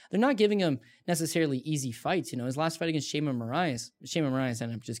UFC. They're not giving him necessarily easy fights. His last fight against Shayman Moraes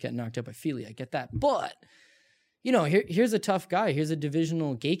ended up just getting knocked out by Fili. I get that. But... here's a tough guy. Here's a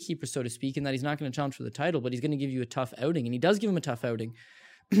divisional gatekeeper, so to speak, in that he's not going to challenge for the title, but he's going to give you a tough outing. And he does give him a tough outing.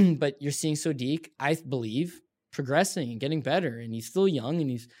 But you're seeing Sadiq, I believe, progressing and getting better. And he's still young and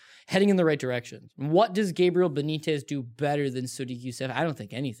he's heading in the right direction. What does Gabriel Benitez do better than Sadiq Youssef? I don't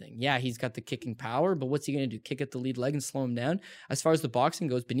think anything. Yeah, he's got the kicking power, but what's he going to do? Kick at the lead leg and slow him down? As far as the boxing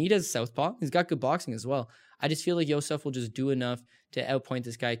goes, Benitez is southpaw. He's got good boxing as well. I just feel like Youssef will just do enough to outpoint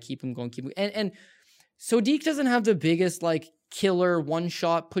this guy, keep him going, and Sadiq doesn't have the biggest, like, killer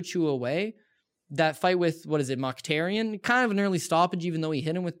one-shot put you away, that fight with, what is it, Mokhtarian, kind of an early stoppage, even though he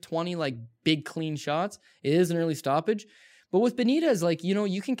hit him with 20 like big clean shots. It is an early stoppage. But with Benitez, like, you know,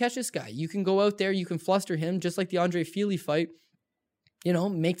 you can catch this guy. You can go out there, you can fluster him, just like the Andre Fili fight. You know,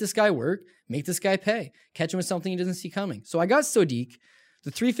 make this guy work, make this guy pay, catch him with something he doesn't see coming. So I got Sodiq. The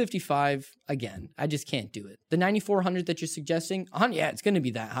 355, again, I just can't do it. The 9,400 that you're suggesting, yeah, it's going to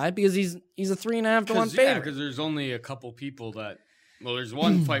be that high because he's a 3.5 to 1 favorite. Yeah, because there's only a couple people that, well, there's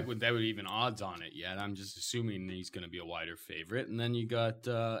one fight without even odds on it yet. I'm just assuming he's going to be a wider favorite, and then you got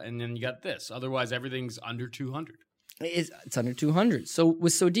this. Otherwise, everything's under 200. It's under 200. So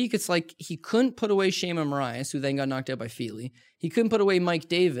with Sodiq, it's like he couldn't put away Shayma Moraes, who then got knocked out by Fili. He couldn't put away Mike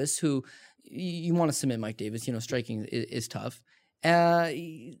Davis, who you want to submit Mike Davis. You know, striking is tough.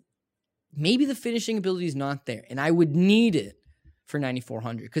 Maybe the finishing ability is not there, and I would need it for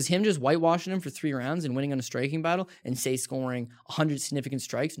 9,400 because him just whitewashing him for 3 rounds and winning on a striking battle and say scoring 100 significant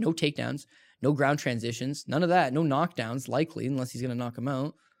strikes, no takedowns, no ground transitions, none of that, no knockdowns likely unless he's going to knock him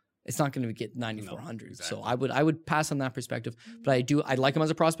out. It's not going to get 9,400. No, exactly. So I would pass on that perspective, but I like him as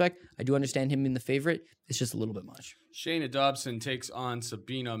a prospect. I do understand him being the favorite. It's just a little bit much. Shayna Dobson takes on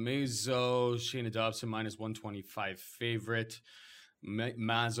Sabina Mazo. Shayna Dobson minus 125 favorite.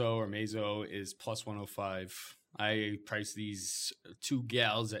 Mazo is plus 105. I price these two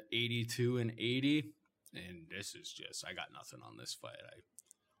gals at 82 and 80, and this is just, I got nothing on this fight. I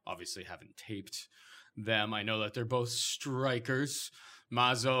obviously haven't taped them. I know that they're both strikers.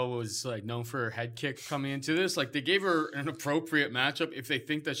 Mazo was like known for her head kick coming into this. Like they gave her an appropriate matchup if they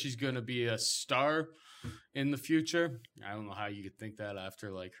think that she's going to be a star in the future. I don't know how you could think that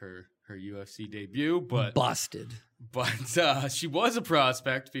after like her UFC debut, but busted. But she was a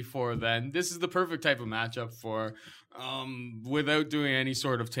prospect before then. This is the perfect type of matchup for her. Without doing any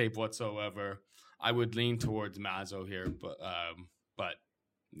sort of tape whatsoever, I would lean towards Mazo here, but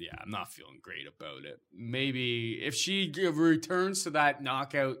yeah, I'm not feeling great about it. Maybe if she returns to that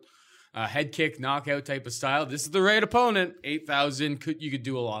knockout, head kick knockout type of style, this is the right opponent. 8,000, you could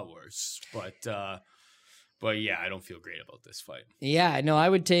do a lot worse. But yeah, I don't feel great about this fight. Yeah, no, I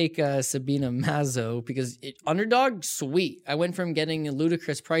would take Sabina Mazo because underdog, sweet. I went from getting a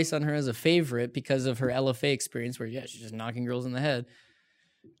ludicrous price on her as a favorite because of her LFA experience where, yeah, she's just knocking girls in the head,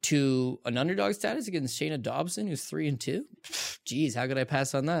 to an underdog status against Shayna Dobson, who's 3-2. Geez, how could I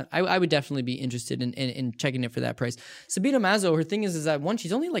pass on that? I would definitely be interested in checking it for that price. Sabina Mazo, her thing is that one,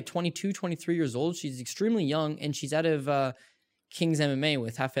 she's only like 22, 23 years old. She's extremely young, and she's out of King's MMA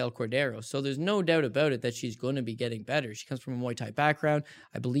with Rafael Cordero. So there's no doubt about it that she's going to be getting better. She comes from a Muay Thai background.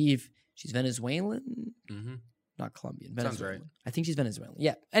 I believe she's Venezuelan. Mm-hmm. Not Colombian. Venezuelan. Sounds right. I think she's Venezuelan.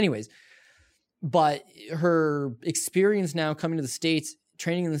 Yeah. Anyways, but her experience now coming to the States,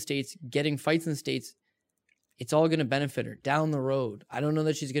 training in the States, getting fights in the States, it's all going to benefit her down the road. I don't know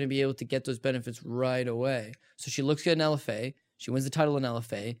that she's going to be able to get those benefits right away. So she looks good in LFA. She wins the title in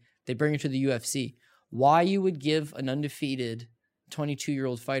LFA. They bring her to the UFC. Why you would give an undefeated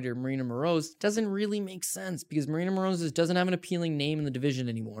 22-year-old fighter Marina Moroz doesn't really make sense because Marina Moroz doesn't have an appealing name in the division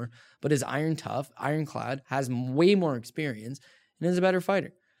anymore, but is iron tough, ironclad, has way more experience, and is a better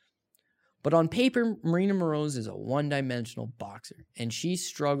fighter. But on paper, Marina Moroz is a one-dimensional boxer, and she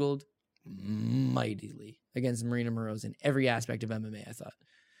struggled mightily against Marina Moroz in every aspect of MMA, I thought.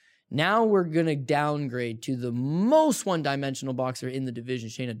 Now we're going to downgrade to the most one-dimensional boxer in the division,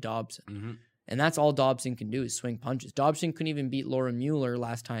 Shayna Dobson. Mm-hmm. And that's all Dobson can do is swing punches. Dobson couldn't even beat Laura Mueller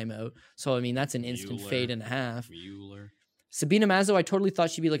last time out. So, I mean, that's an instant fade and a half. Sabina Mazo, I totally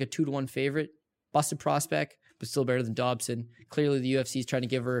thought she'd be like a 2-1 favorite. Busted prospect, but still better than Dobson. Clearly, the UFC is trying to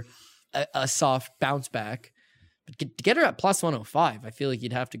give her a soft bounce back. But to get her at plus 105, I feel like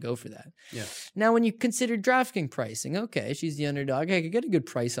you'd have to go for that. Yeah. Now, when you consider DraftKings pricing, okay, she's the underdog. I could get a good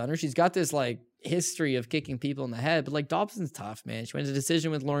price on her. She's got this, like, history of kicking people in the head. But, like, Dobson's tough, man. She went to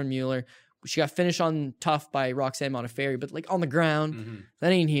decision with Lauren Mueller. She got finished on tough by Roxanne Modafferi, but like on the ground,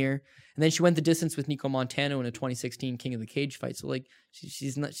 that ain't here. And then she went the distance with Nico Montano in a 2016 King of the Cage fight. So like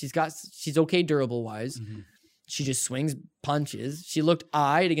she's okay durable wise. Mm-hmm. She just swings punches. She looked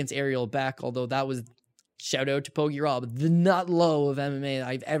eyed against Ariel Beck, although that was, shout out to Poggi Rob, the nut low of MMA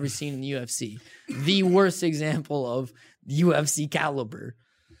I've ever seen in the UFC. The worst example of UFC caliber.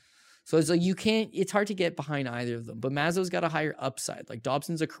 So it's like it's hard to get behind either of them. But Mazo's got a higher upside. Like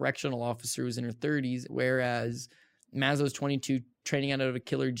Dobson's a correctional officer who's in her 30s, whereas Mazo's 22, training out of a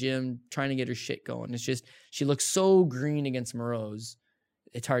killer gym, trying to get her shit going. It's just, she looks so green against Moroz.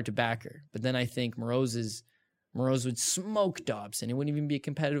 It's hard to back her. But then I think Moroz would smoke Dobson. It wouldn't even be a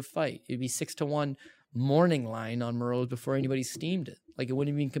competitive fight. It'd be 6-1 morning line on Moroz before anybody steamed it. Like, it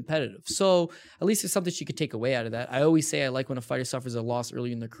wouldn't have been competitive. So at least it's something she could take away out of that. I always say I like when a fighter suffers a loss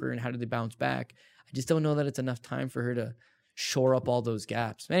early in their career and how do they bounce back. I just don't know that it's enough time for her to shore up all those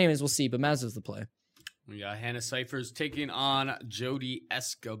gaps. Anyways, we'll see. But Maz is the play. We got Hannah Cyphers taking on Jody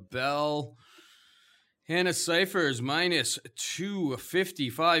Escobel. Hannah Cyphers minus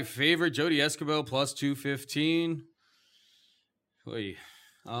 255 favorite. Jody Escobel plus 215. Wait.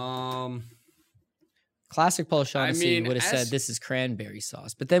 Classic Paul Shaughnessy would have said this is cranberry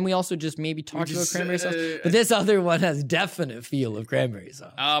sauce. But then we also just maybe talked about cranberry sauce. But this other one has definite feel of cranberry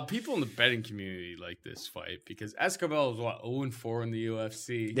sauce. People in the betting community like this fight because Escobel is, 0-4 in the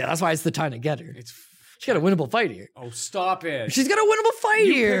UFC. Yeah, that's why it's the time to get her. She's got a winnable fight here. Oh, stop it. She's got a winnable fight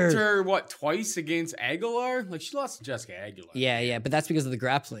here. You picked her, twice against Aguilar? Like, she lost to Jessica Aguilar. Yeah, but that's because of the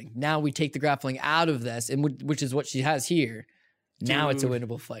grappling. Now we take the grappling out of this, and which is what she has here. Now it's a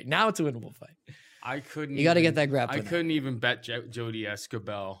winnable fight. You got to get that grappling. I couldn't even bet Jody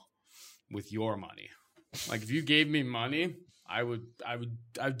Escobel with your money. Like, if you gave me money, I would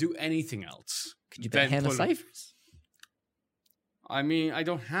do anything else. Could you bet Hannah Cyphers? I mean, I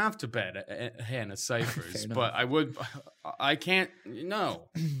don't have to bet Hannah Cyphers, but I would. I can't. No,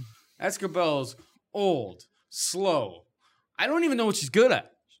 Escobel's old, slow. I don't even know what she's good at.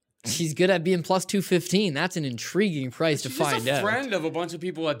 She's good at being plus 215. That's an intriguing price to find out. She's a friend of a bunch of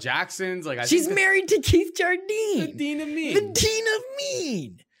people at Jackson's. She's married to Keith Jardine. The Dean of Mean. The Dean of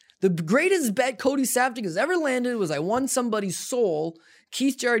Mean. The greatest bet Cody Safdie has ever landed was I won somebody's soul.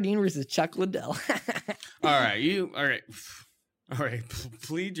 Keith Jardine versus Chuck Liddell. All right.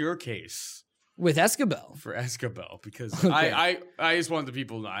 Plead your case with Escobel for Escobel because I just want the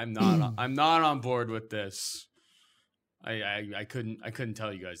people to know I'm not on board with this. I couldn't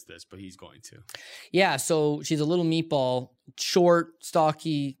tell you guys this, but he's going to. Yeah, so she's a little meatball, short,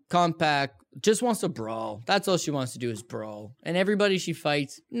 stocky, compact, just wants to brawl. That's all she wants to do is brawl. And everybody she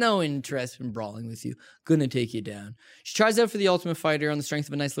fights, no interest in brawling with you. Gonna take you down. She tries out for the Ultimate Fighter on the strength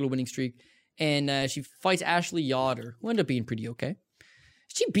of a nice little winning streak. And she fights Ashley Yoder, who ended up being pretty okay.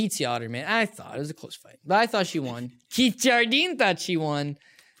 She beats Yoder, man. I thought it was a close fight, but I thought she won. Keith Jardine thought she won.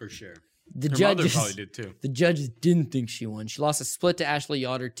 For sure. Her mother probably did too. The judges didn't think she won. She lost a split to Ashley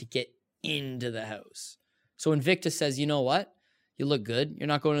Yoder to get into the house. So Invicta says, you know what? You look good. You're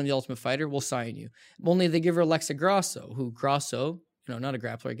not going to the Ultimate Fighter. We'll sign you. Only they give her Alexa Grasso, who Grasso, not a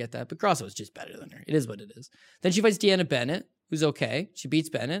grappler, I get that, but Grasso is just better than her. It is what it is. Then she fights Deanna Bennett, who's okay. She beats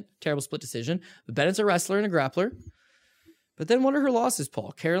Bennett. Terrible split decision. But Bennett's a wrestler and a grappler. But then what are her losses,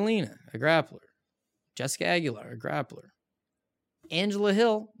 Paul? Carolina, a grappler. Jessica Aguilar, a grappler. Angela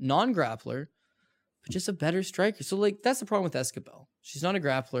Hill, non-grappler, but just a better striker. So, that's the problem with Escobel. She's not a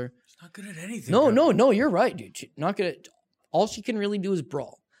grappler. She's not good at anything. No, you're right, dude. She's not good at... All she can really do is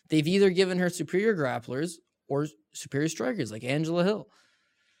brawl. They've either given her superior grapplers or superior strikers, like Angela Hill.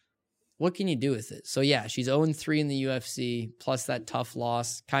 What can you do with it? So, yeah, she's 0-3 in the UFC, plus that tough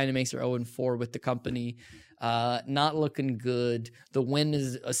loss. Kind of makes her 0-4 with the company. Not looking good. The win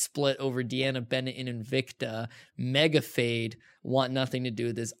is a split over Deanna Bennett in Invicta. Mega fade. Want nothing to do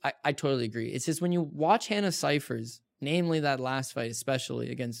with this. I totally agree. It's just when you watch Hannah Cyphers, namely that last fight,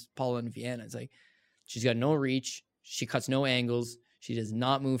 especially against Paula and Vienna, it's like she's got no reach. She cuts no angles. She does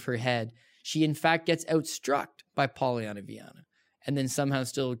not move her head. She, in fact, gets outstruck by Polyana Viana and then somehow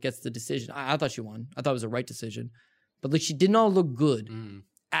still gets the decision. I thought she won. I thought it was a right decision. But she did not look good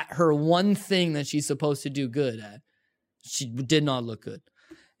at her one thing that she's supposed to do good at. She did not look good.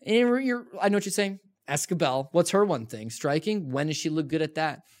 And I know what you're saying. Escobel, what's her one thing? Striking? When does she look good at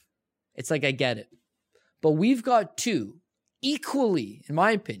that? It's like, I get it. But we've got two equally, in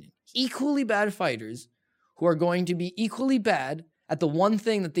my opinion, equally bad fighters who are going to be equally bad at the one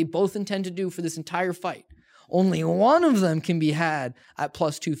thing that they both intend to do for this entire fight. Only one of them can be had at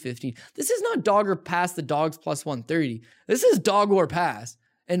plus 215. This is not dog or pass the dogs plus 130. This is dog or pass.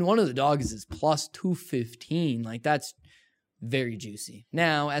 And one of the dogs is plus 215. That's very juicy.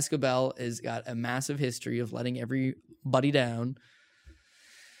 Now, Escobel has got a massive history of letting everybody down.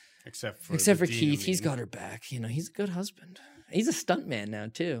 Except for Keith. He's got her back. He's a good husband. He's a stuntman now,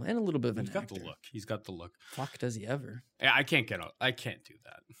 too. And a little bit of an actor. He's got the look. Fuck, does he ever? Yeah, I can't do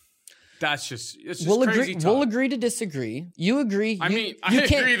that. It's just we'll agree to disagree. You agree. I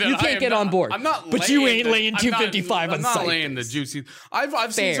agree that you can't get on board. I'm not. But you ain't laying 255 on Cyphers. I'm not laying the juicy.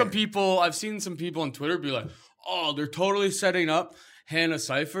 I've seen some people. I've seen some people on Twitter be like, "Oh, they're totally setting up Hannah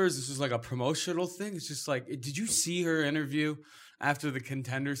Cyphers. This is like a promotional thing." It's just like, did you see her interview after the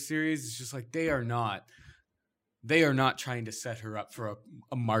Contender Series? It's just like they are not. they are not trying to set her up for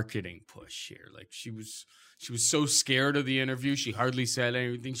a marketing push here. Like she was so scared of the interview. She hardly said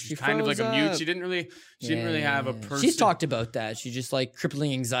anything. She was kind of like a mute. She didn't really have a person. She's talked about that. She just like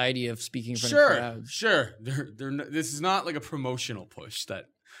crippling anxiety of speaking in front of crowds. Sure. This is not like a promotional push that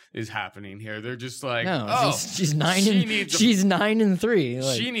is happening here. They're just like, she's 9-3.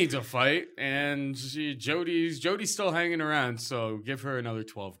 Like, she needs a fight, and Jody's still hanging around. So give her another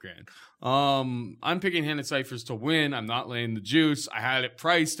 $12,000. I'm picking Hannah Cifers to win. I'm not laying the juice. I had it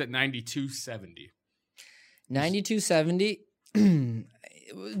priced at 92.70. 92.70.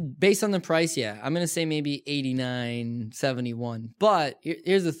 Based on the price, yeah, I'm gonna say maybe 89.71. But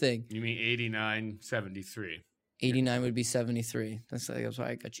here's the thing. You mean 89.73? 89 would be 73. That's why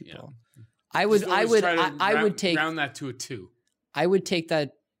I got you, Paul. Yeah. I would take round that to a 2. I would take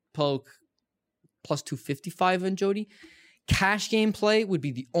that poke plus 255 on Jody. Cash game play would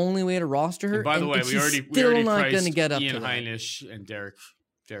be the only way to roster her. And by the way, we already priced get up Ian to Heinisch and Derek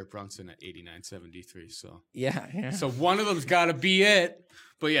Brunson at 89.73. So yeah. So one of them's got to be it.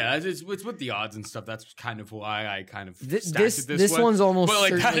 But yeah, it's with the odds and stuff. That's kind of why I kind of stacked this one's almost but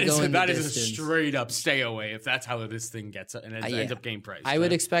like that is a distance. straight up stay away if that's how this thing gets and it ends up game price. I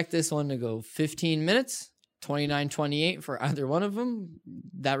would expect this one to go 15 minutes, 29-28 for either one of them.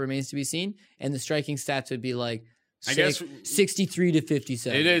 That remains to be seen. And the striking stats would be like 63 to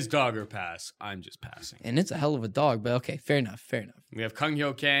 57. It is dog or pass. I'm just passing. And it's a hell of a dog, but okay, fair enough. We have Kung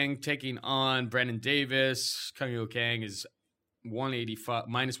Hyo Kang taking on Brendan Davis. Kung Hyo Kang is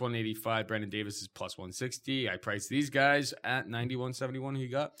minus 185. Brendan Davis is plus 160. I priced these guys at 91.71. Who you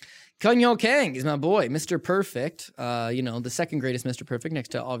got? Kung Hyo Kang is my boy, Mr. Perfect. The second greatest Mr. Perfect, next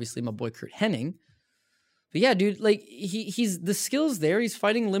to obviously my boy Kurt Hennig. But yeah, dude, like he's the skills there. He's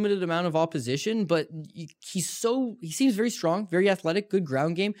fighting limited amount of opposition, but he seems very strong, very athletic, good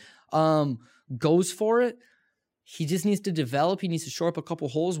ground game. Goes for it. He just needs to develop. He needs to shore up a couple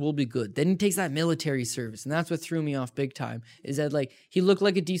holes. We'll be good. Then he takes that military service, and that's what threw me off big time. Is that like he looked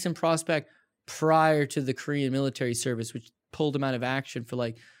like a decent prospect prior to the Korean military service, which pulled him out of action for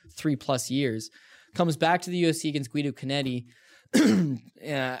like 3+ years. Comes back to the UFC against Guido Canetti.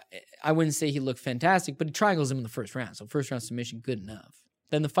 I wouldn't say he looked fantastic, but he triangles him in the first round. So first round submission, good enough.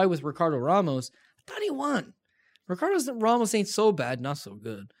 Then the fight with Ricardo Ramos, I thought he won. Ramos ain't so bad, not so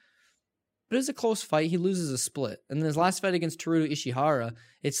good. But it was a close fight. He loses a split. And then his last fight against Teruto Ishihara,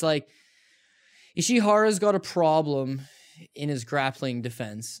 it's like Ishihara's got a problem in his grappling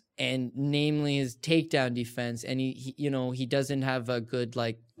defense, and namely his takedown defense, and he doesn't have a good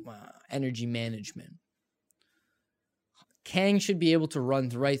energy management. Kang should be able to run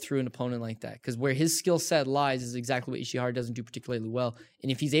right through an opponent like that, because where his skill set lies is exactly what Ishihara doesn't do particularly well. And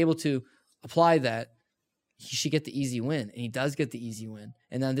if he's able to apply that, he should get the easy win. And he does get the easy win.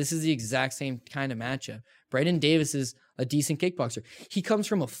 And now this is the exact same kind of matchup. Brendan Davis is a decent kickboxer. He comes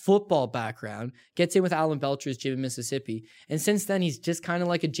from a football background, gets in with Alan Belcher's gym in Mississippi. And since then, he's just kind of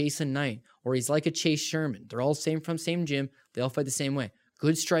like a Jason Knight, or he's like a Chase Sherman. They're all from same gym. They all fight the same way.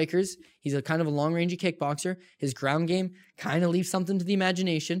 Good strikers. He's a kind of a long-rangey kickboxer. His ground game kind of leaves something to the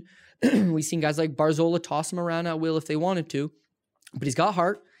imagination. We've seen guys like Barzola toss him around at will if they wanted to. But he's got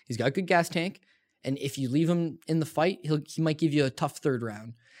heart. He's got a good gas tank. And if you leave him in the fight, he might give you a tough third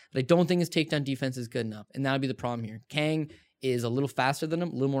round. But I don't think his takedown defense is good enough. And that would be the problem here. Kang is a little faster than him,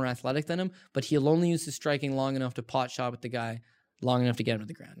 a little more athletic than him, but he'll only use his striking long enough to pot shot with the guy, long enough to get him to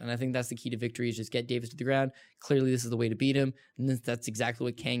the ground. And I think that's the key to victory, is just get Davis to the ground. Clearly, this is the way to beat him. And that's exactly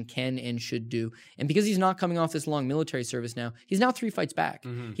what Kang can and should do. And because he's not coming off this long military service now, he's now 3 fights back.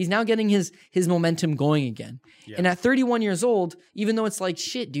 Mm-hmm. He's now getting his momentum going again. Yeah. And at 31 years old, even though it's like,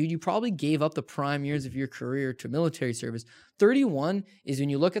 shit, dude, you probably gave up the prime years of your career to military service. 31 is when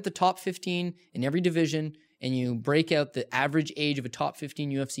you look at the top 15 in every division and you break out the average age of a top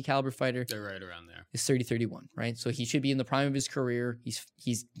 15 UFC caliber fighter. They're right around there. Is 30-31, right? So he should be in the prime of his career.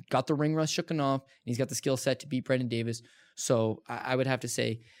 He's got the ring rust shooken off, and he's got the skill set to beat Brendan Davis. So I would have to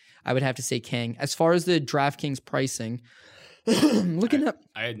say Kang. As far as the DraftKings pricing, I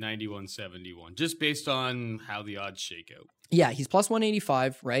had 91.71, just based on how the odds shake out. Yeah, he's plus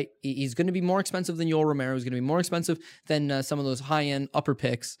 185, right? He's going to be more expensive than Yoel Romero. He's going to be more expensive than some of those high-end upper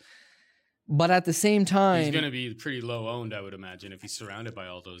picks. But at the same time, he's going to be pretty low owned, I would imagine, if he's surrounded by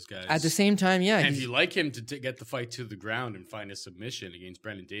all those guys. At the same time, yeah. And if you like him to get the fight to the ground and find a submission against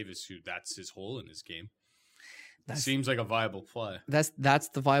Brendan Davis, who that's his hole in his game, that seems like a viable play. That's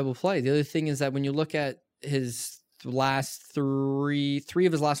the viable play. The other thing is that when you look at his last three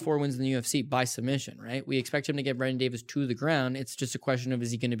of his last 4 wins in the UFC by submission, right? We expect him to get Brendan Davis to the ground. It's just a question of, is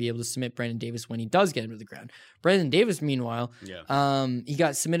he going to be able to submit Brendan Davis when he does get him to the ground? Brendan Davis, meanwhile, he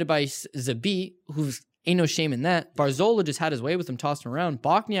got submitted by Zabit, who's Ain't no shame in that. Barzola just had his way with him, tossed him around.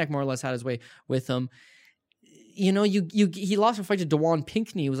 Bokniak more or less had his way with him. You know, he lost a fight to Dewan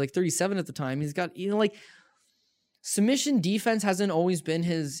Pinkney. He was like 37 at the time. He's got, like, submission defense hasn't always been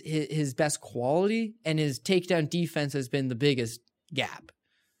his best quality, and his takedown defense has been the biggest gap.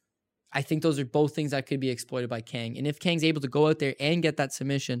 I think those are both things that could be exploited by Kang. And if Kang's able to go out there and get that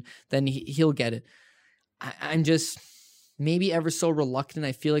submission, then he'll get it. I'm just maybe ever so reluctant.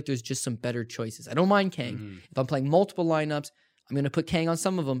 I feel like there's just some better choices. I don't mind Kang. If I'm playing multiple lineups, I'm going to put Kang on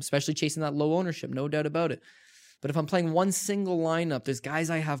some of them, especially chasing that low ownership, no doubt about it. But if I'm playing one single lineup, there's guys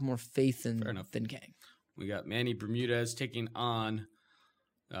I have more faith in than Kang. We got Manny Bermudez taking on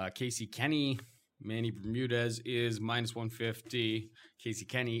Casey Kenny. Manny Bermudez is minus 150. Casey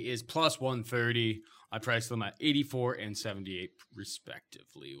Kenny is plus 130. I priced them at 84 and 78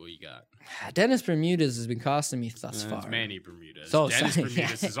 respectively. What you got? Dennis Bermudez has been costing me thus far. It's Manny Bermudez. So Dennis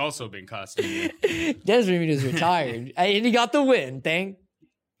Bermudez has also been costing me. Dennis Bermudez retired. And he got the win. Thank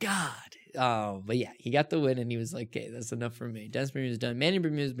God. But yeah, he got the win and he was like, okay, that's enough for me. Dennis Bermudez is done. Manny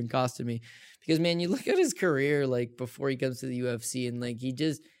Bermudez has been costing me because, man, you look at his career, like, before he comes to the UFC, and, like,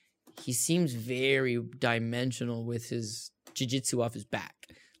 he seems very dimensional with his jiu-jitsu off his back.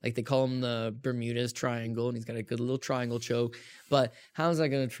 Like, they call him the Bermudez triangle, and he's got a good little triangle choke. But how is that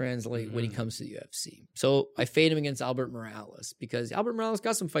going to translate when he comes to the UFC? So I fade him against Albert Morales because Albert Morales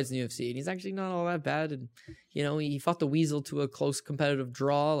got some fights in the UFC, and he's actually not all that bad. And, you know, he fought the Weasel to a close competitive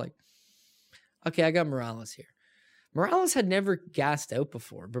draw. Like, okay, I got Morales here. Morales had never gassed out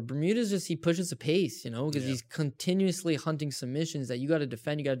before, but Bermudez he pushes a pace, you know, because he's continuously hunting submissions that you got to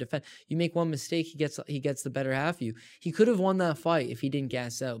defend. You make one mistake, he gets the better half of you. He could have won that fight if he didn't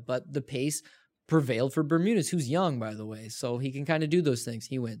gas out, but the pace prevailed for Bermudez, who's young, by the way, so he can kind of do those things.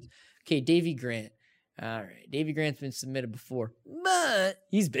 He wins. Okay, Davey Grant. All right, Davey Grant's been submitted before, but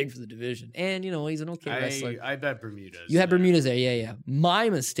he's big for the division, and, you know, he's an okay wrestler. I bet Bermudez. You had Bermudez there, yeah. My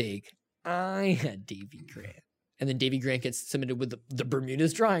mistake, I had Davey Grant. And then Davey Grant gets submitted with the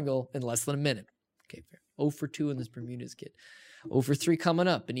Bermudez triangle in less than a minute. Okay, fair. 0 for 2 in this Bermudez kid. 0 for 3 coming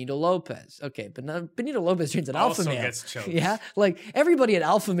up. Benito Lopez. Okay, but now Benito Lopez trains at Alpha Male. Gets choked. Yeah, like everybody at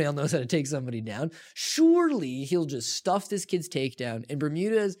Alpha Male knows how to take somebody down. Surely he'll just stuff this kid's takedown. And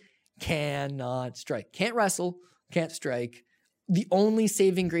Bermudez cannot strike. Can't wrestle. Can't strike. The only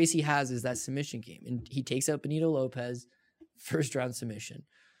saving grace he has is that submission game. And he takes out Benito Lopez. First round submission.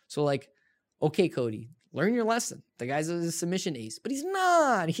 So, like, okay, Cody, learn your lesson. The guy's a submission ace, but he's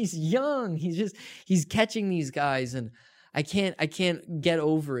not. He's young. He's catching these guys, and I can't get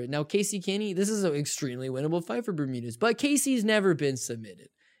over it. Now, Casey Kenny, this is an extremely winnable fight for Bermudez, but Casey's never been submitted,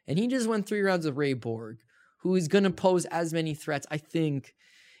 and he just won 3 rounds of Ray Borg, who is going to pose as many threats, I think,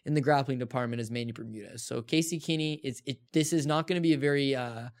 in the grappling department as Manny Bermudez. So Casey Kenny, this is not going to be a very,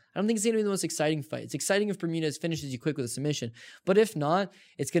 I don't think it's going to be the most exciting fight. It's exciting if Bermudez finishes you quick with a submission, but if not,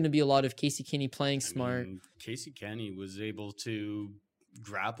 it's going to be a lot of Casey Kenny playing smart. Casey Kenny was able to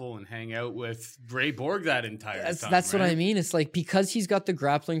grapple and hang out with Ray Borg that entire time. That's right? What I mean. It's like, because he's got the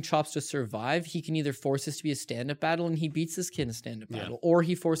grappling chops to survive, he can either force this to be a stand-up battle, and he beats this kid in a stand-up battle, or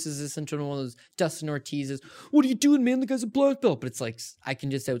he forces this into one of those Dustin Ortiz's, what are you doing, man? The guy's a black belt. But it's like, I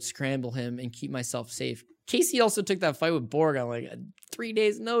can just out-scramble him and keep myself safe. Casey also took that fight with Borg on like 3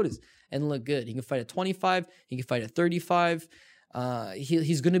 days' notice and looked good. He can fight at 25. He can fight at 35.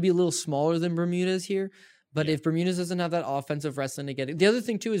 He's going to be a little smaller than Bermudez here. But if Bermudez doesn't have that offensive wrestling to get it. The other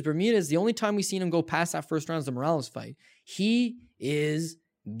thing, too, is Bermudez, the only time we've seen him go past that first round is the Morales fight. He is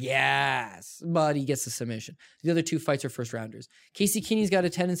gas, but he gets the submission. The other 2 fights are first rounders. Casey Kenny's got a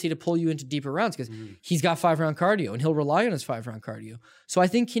tendency to pull you into deeper rounds because he's got 5-round cardio, and he'll rely on his 5-round cardio. So I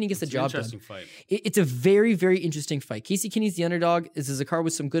think Kenny gets the job done. Interesting fight. It's a very, very interesting fight. Casey Kenny's the underdog. This is a card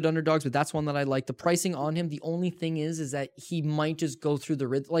with some good underdogs, but that's one that I like. The pricing on him, the only thing is that he might just go through the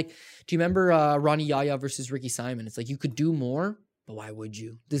rhythm. Like, do you remember Ronnie Yaya versus Ricky Simon? It's like, you could do more, but why would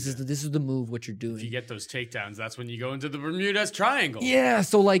you? This is the move, what you're doing. If you get those takedowns, that's when you go into the Bermudez triangle. Yeah,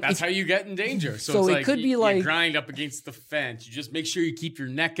 so like... That's how you get in danger. So it's it could be like... You grind up against the fence. You just make sure you keep your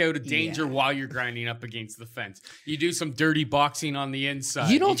neck out of danger while you're grinding up against the fence. You do some dirty boxing on the inside.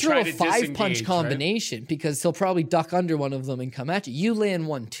 You don't throw a 5-punch combination, because he'll probably duck under one of them and come at you. You land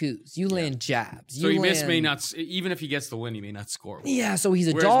 1-2s. You land jabs. So may not... Even if he gets the win, he may not score well. Yeah, so he's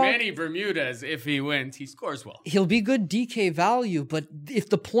a Whereas dog. Manny Bermudez, if he wins, he scores well. He'll be good DK value, but if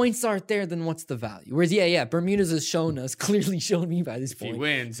the points aren't there, then what's the value? Whereas, Bermudez has clearly shown me by this point. If he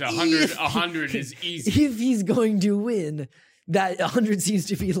wins, 100 is easy. If he's going to win, that 100 seems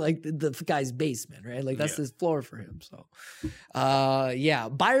to be like the guy's basement, right? Like that's his floor for him. So,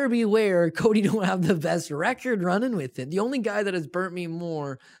 buyer beware. Cody don't have the best record running with it. The only guy that has burnt me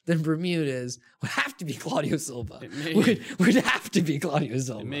more than Bermudez would have to be Claudio Silva. Would have to be Claudio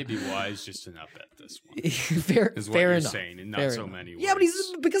Silva. It may be wise just to not bet this one. fair is what fair you're enough. saying, and not Fair so enough. many Yeah, but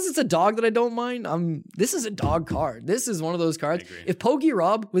words. because it's a dog that I don't mind. This is a dog card. This is one of those cards. agree. If Pogi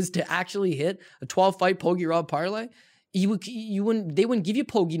Rob was to actually hit a 12-fight Pogi Rob parlay, they wouldn't give you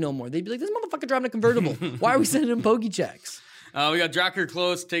Pogi no more. They'd be like, this motherfucker driving a convertible. Why are we sending him Pogi checks? We got Drakkar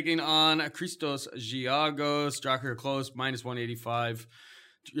Klose taking on Christos Giagos. Drakkar Klose minus 185.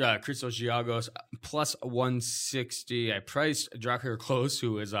 Christos Giagos plus 160. I priced Drakkar Klose,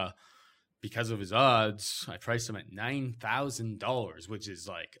 who is because of his odds, I priced him at $9,000, which is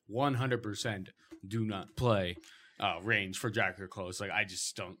like 100% do not play range for Drakkar Klose. Like I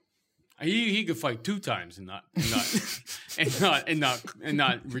just don't. He could fight 2 times and not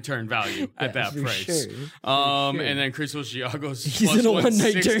return value at that price. Sure. And then Christos Giagos He's plus in a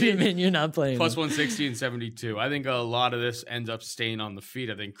one-night 160. tournament. You're not playing Plus him. 160 and 72. I think a lot of this ends up staying on the feet.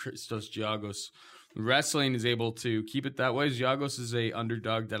 I think Christos Giagos wrestling is able to keep it that way. Giagos is a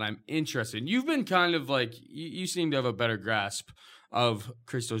underdog that I'm interested in. You've been kind of like, you seem to have a better grasp of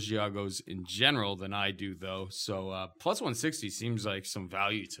Christos Giagos in general than I do, though. So plus 160 seems like some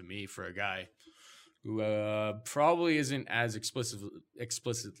value to me for a guy who probably isn't as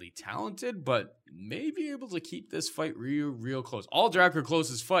explicitly talented, but may be able to keep this fight real close. All Drakkar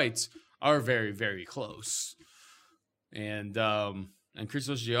Klose's fights are very, very close. And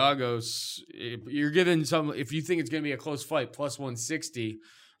Christos Giagos, you're giving if you think it's going to be a close fight, plus 160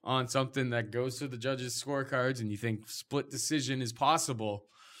 on something that goes to the judges' scorecards and you think split decision is possible,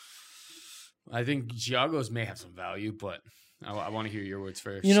 I think Giagos may have some value, but I want to hear your words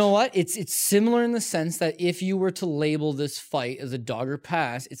first. You know what? It's similar in the sense that if you were to label this fight as a dog or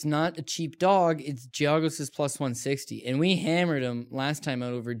pass, it's not a cheap dog. It's Giagos' plus 160. And we hammered him last time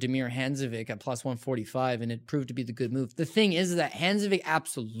out over Damir Hanzovic at plus 145, and it proved to be the good move. The thing is that Hanzovic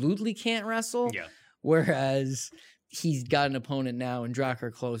absolutely can't wrestle, whereas he's got an opponent now in Drakkar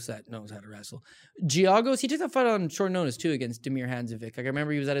Klose that knows how to wrestle. Giagos, he took that fight on short notice too against Damir Hanzovic. Like I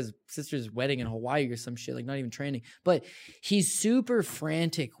remember he was at his sister's wedding in Hawaii or some shit, like not even training. But he's super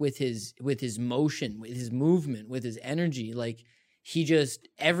frantic with his motion, with his movement, with his energy. Like he just,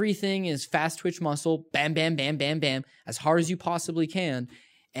 everything is fast twitch muscle, bam, bam, bam, bam, bam, as hard as you possibly can.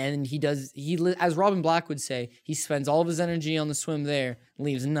 And as Robin Black would say, he spends all of his energy on the swim there,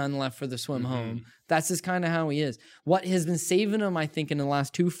 leaves none left for the swim home. That's just kind of how he is. What has been saving him, I think, in the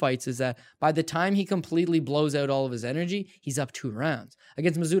last 2 fights is that by the time he completely blows out all of his energy, he's up 2 rounds.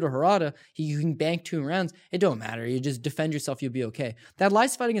 Against Mizuta Harada, you can bank 2 rounds. It don't matter. You just defend yourself, you'll be okay. That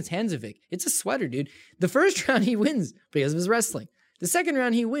last fight against Hanzovic, it's a sweater, dude. The first round he wins because of his wrestling. The second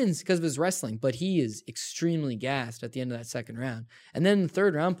round he wins because of his wrestling, but he is extremely gassed at the end of that second round. And then in the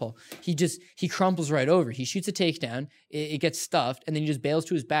third round, Paul, he crumples right over. He shoots a takedown, it gets stuffed, and then he just bails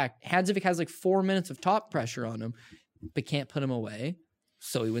to his back. Hadzovic has like 4 minutes of top pressure on him, but can't put him away.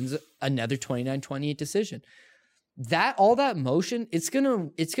 So he wins another 29-28 decision. All that motion, it's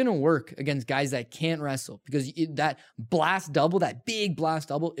gonna work against guys that can't wrestle because that blast double, that big blast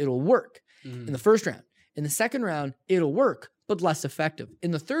double, it'll work in the first round. In the second round, it'll work, but less effective.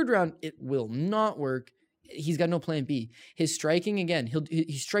 In the third round, it will not work. He's got no plan B. His striking, again,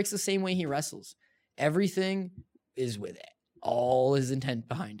 he strikes the same way he wrestles. Everything is with it. All his intent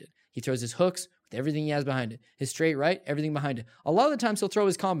behind it. He throws his hooks with everything he has behind it. His straight right, everything behind it. A lot of the times he'll throw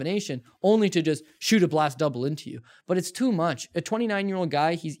his combination only to just shoot a blast double into you. But it's too much. A 29-year-old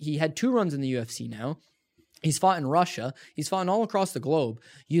guy, he had 2 runs in the UFC now. He's fought in Russia. He's fought all across the globe.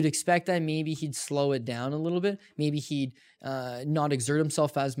 You'd expect that maybe he'd slow it down a little bit. Maybe he'd not exert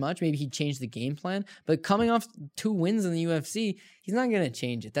himself as much. Maybe he'd change the game plan. But coming off 2 wins in the UFC, he's not going to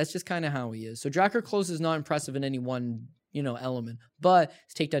change it. That's just kind of how he is. So Drakkar Klose is not impressive in any one element. But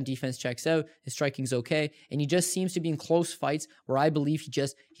his takedown defense checks out. His striking's okay. And he just seems to be in close fights where I believe he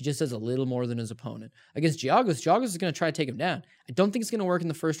just does a little more than his opponent. Against Giagos is going to try to take him down. I don't think it's going to work in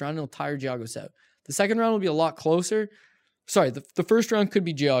the first round. It'll tire Giagos out. The second round will be a lot closer. Sorry, the first round could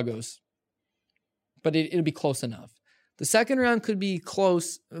be Giagos, but it'll be close enough. The second round could be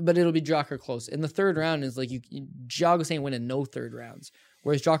close, but it'll be Drakkar Klose. And the third round is like Giagos ain't winning no third rounds,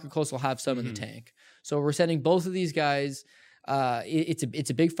 whereas Drakkar Klose will have some in the tank. So we're sending both of these guys. It's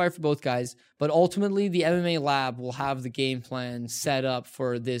a big fight for both guys, but ultimately the MMA lab will have the game plan set up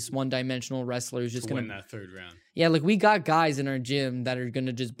for this one-dimensional wrestler who's just going to win that third round. Yeah, like we got guys in our gym that are going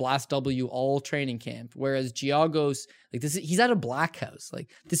to just blast W all training camp, whereas Giagos, like he's at a black house. Like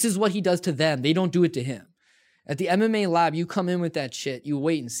this is what he does to them. They don't do it to him. At the MMA lab, you come in with that shit, you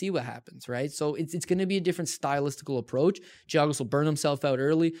wait and see what happens, right? So it's going to be a different stylistical approach. Giagos will burn himself out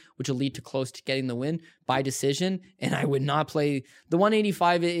early, which will lead to close to getting the win by decision. And I would not play the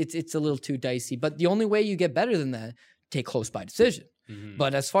 185. It's a little too dicey. But the only way you get better than that, take close by decision.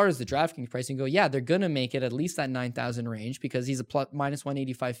 But as far as the DraftKings pricing go, yeah, they're going to make it at least that 9,000 range because he's a minus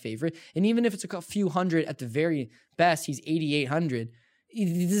 185 favorite. And even if it's a few hundred at the very best, he's 8,800.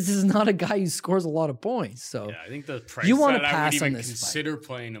 This is not a guy who scores a lot of points. So yeah, I think the price you want to that I pass would even on this consider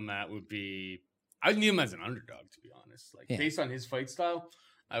playing him at would be, I'd need him as an underdog, to be honest. Like based on his fight style,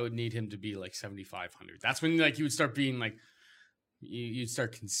 I would need him to be like 7,500. That's when like you would start being like, you'd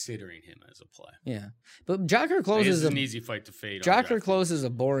start considering him as a play. Yeah, but Jocker Close is an easy fight to fade. Jocker Close is a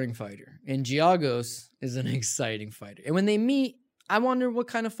boring fighter, and Giagos is an exciting fighter. And when they meet, I wonder what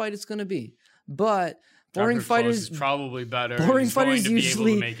kind of fight it's going to be. But boring Jocker fighters Close is probably better. Boring He's fighters going to be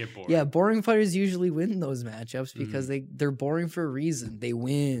usually able to make it boring. Yeah, boring fighters usually win those matchups because they're boring for a reason. They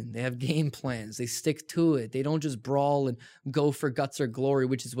win. They have game plans. They stick to it. They don't just brawl and go for guts or glory,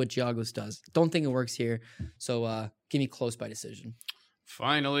 which is what Giagos does. Don't think it works here. So give me close by decision.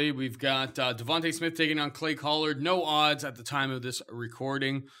 Finally, we've got Devontae Smith taking on Clay Collard. No odds at the time of this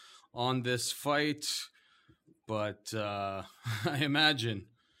recording on this fight, but I imagine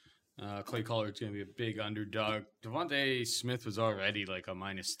Clay Collard's going to be a big underdog. Devontae Smith was already like a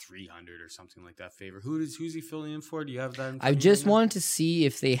minus 300 or something like that favor. Who's he filling in for? Do you have that in front I of you just right now? wanted to see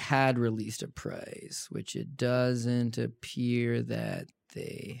if they had released a price, which it doesn't appear that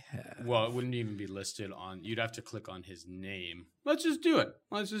they have. Well, it wouldn't even be listed on. You'd have to click on his name. Let's just do it.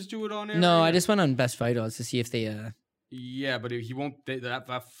 Let's just do it on air. No, right I here. just went on Best Fight Odds to see if they. Yeah, but he won't.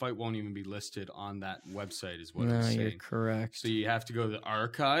 That fight won't even be listed on that website. Is what I'm No, saying. you're correct. So you have to go to the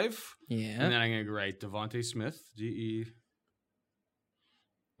archive. Yeah. And then I'm gonna write Devontae Smith. DE.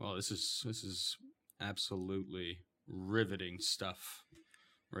 Well, this is absolutely riveting stuff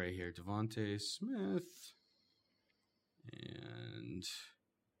right here. Devontae Smith. And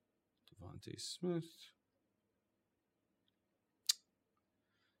Devontae Smith.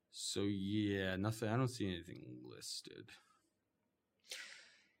 So yeah, nothing. I don't see anything listed.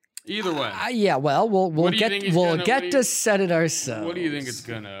 Either way, Yeah. Well, we'll What do you get think he's gonna- to set it ourselves. what do you think it's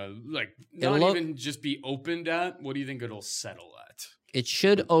gonna like? Not even just be opened at. What do you think it'll settle at? It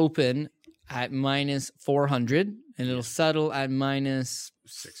should open at minus 400, and it'll settle at minus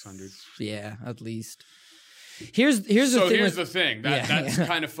 600. Yeah, at least. Here's the thing. That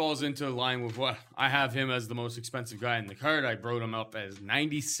kind of falls into line with what I have him as the most expensive guy in the card. I wrote him up as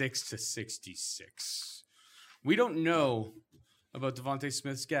 96 to 66. We don't know about Devontae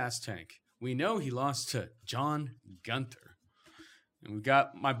Smith's gas tank. We know he lost to John Gunther. And we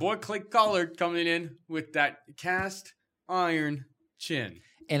got my boy Clay Collard coming in with that cast iron chin.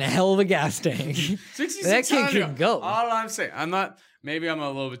 And a hell of a gas tank. 66 That kid can go. All I'm saying, maybe I'm a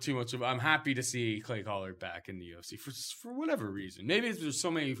little bit too much I'm happy to see Clay Collard back in the UFC for whatever reason. Maybe there's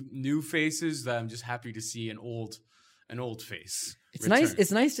so many new faces that I'm just happy to see an old face. It's nice.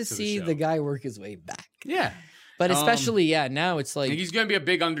 It's nice to the see show. the guy work his way back. Yeah. But especially, now it's I like think he's going to be a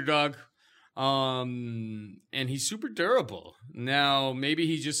big underdog. And he's super durable. Now, maybe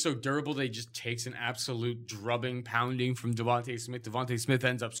he's just so durable that he just takes an absolute drubbing, pounding from Devontae Smith. Devontae Smith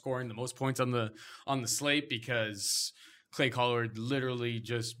ends up scoring the most points on the slate because Clay Collard literally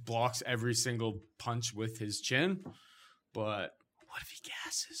just blocks every single punch with his chin. But what if he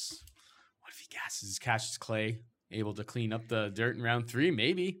gasses? What if he gasses? Catches Clay able to clean up the dirt in round 3?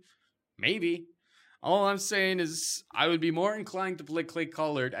 Maybe. All I'm saying is I would be more inclined to play Clay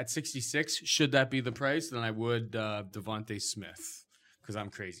Collard at 66, should that be the price, than I would Devontae Smith, because I'm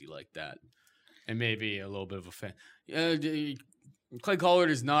crazy like that. And maybe a little bit of a fan. Clay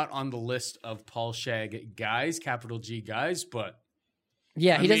Collard is not on the list of Paul Shag guys, capital G guys, but...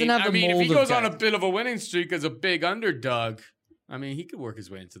 Yeah, he doesn't have the mold if he goes of on guy. a bit of a winning streak as a big underdog, he could work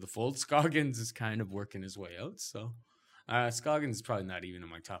his way into the fold. Scoggins is kind of working his way out, so... Scoggins is probably not even in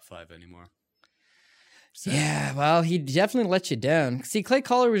my top 5 anymore. So. Yeah, well, he definitely let you down. See, Clay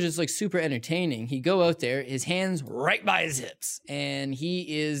Collard was just like super entertaining. He'd go out there, his hands right by his hips, and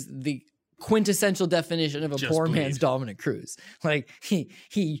he is the quintessential definition of a Just poor bleed. man's Dominic Cruz. Like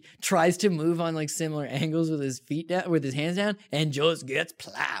he tries to move on like similar angles with his feet down, with his hands down, and just gets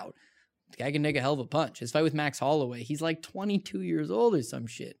plowed. The guy can take a hell of a punch. His fight with Max Holloway, he's like 22 years old or some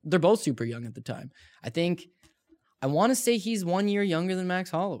shit. They're both super young at the time. I want to say he's 1 year younger than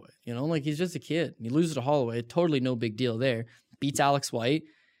Max Holloway. Like he's just a kid. He loses to Holloway. Totally no big deal there. Beats Alex White.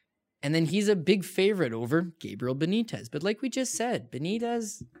 And then he's a big favorite over Gabriel Benitez. But like we just said,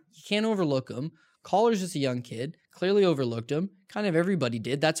 Benitez, you can't overlook him. Collar's just a young kid. Clearly overlooked him. Kind of everybody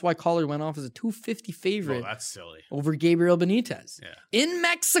did. That's why Collar went off as a 250 favorite. Oh, that's silly. Over Gabriel Benitez. Yeah. In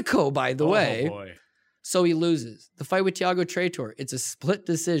Mexico, by the way. Oh, boy. So he loses. The fight with Thiago Traitor, it's a split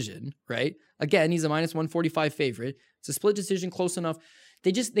decision, right? Again, he's a minus 145 favorite. It's a split decision, close enough.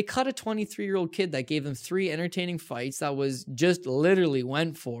 They cut a 23-year-old kid that gave them 3 entertaining fights that was just literally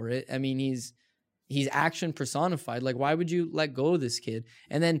went for it. I mean, he's action personified. Like, why would you let go of this kid?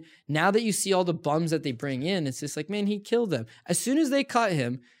 And then now that you see all the bums that they bring in, it's just like, man, he killed them. As soon as they cut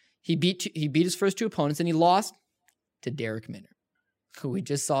him, he beat his first 2 opponents, and he lost to Derek Minner, who we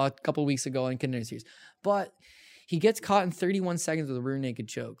just saw a couple weeks ago in Contender Series. But he gets caught in 31 seconds with a rear naked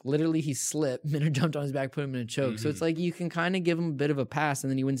choke. Literally, he slipped. Minner jumped on his back, put him in a choke. So it's like you can kind of give him a bit of a pass, and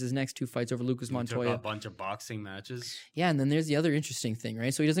then he wins his next 2 fights over Lucas Montoya. A bunch of boxing matches. Yeah, and then there's the other interesting thing,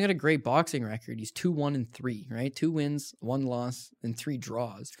 right? So he doesn't got a great boxing record. He's 2-1-3, right? 2 wins, 1 loss, and 3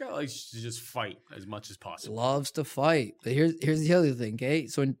 draws. This guy likes to just fight as much as possible. Loves to fight. But here's the other thing, okay?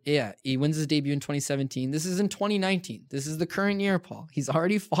 So, he wins his debut in 2017. This is in 2019. This is the current year, Paul. He's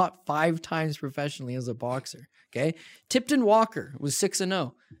already fought 5 times professionally as a boxer, okay? Tipton Walker was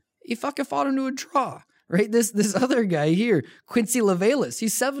 6-0. He fucking fought him to a draw, right? This other guy here, Quincy Levelis,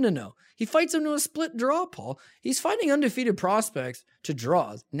 he's 7-0. He fights him to a split draw, Paul. He's fighting undefeated prospects to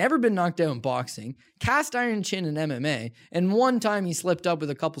draws. Never been knocked out in boxing. Cast iron chin in MMA. And one time he slipped up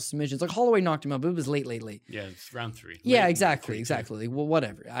with a couple submissions. Like Holloway knocked him out, but it was late. Yeah, it's round 3. Yeah, exactly. Well,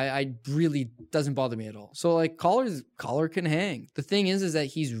 whatever. I really doesn't bother me at all. So like Collar can hang. The thing is that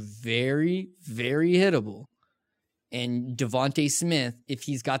he's very, very hittable. And Devontae Smith, if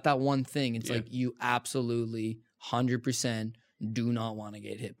he's got that one thing, it's like you absolutely 100% do not want to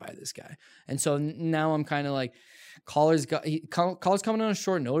get hit by this guy. And so now I'm kind of like, Collar's coming on a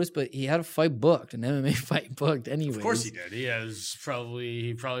short notice, but he had a fight booked, an MMA fight booked anyways. Of course he did.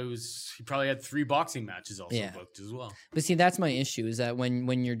 He probably had 3 boxing matches also booked as well. But see, that's my issue is that when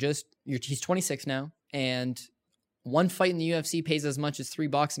he's 26 now, and one fight in the UFC pays as much as 3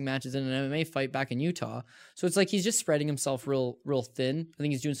 boxing matches in an MMA fight back in Utah. So it's like he's just spreading himself real thin. I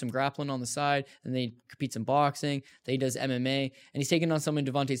think he's doing some grappling on the side, and then he competes in boxing. Then he does MMA, and he's taking on someone,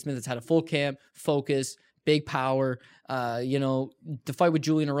 Devontae Smith, that's had a full camp, focus, big power. The fight with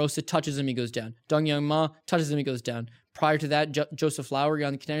Julian Erosa, touches him, he goes down. Dong Young Ma touches him, he goes down. Prior to that, Joseph Lowry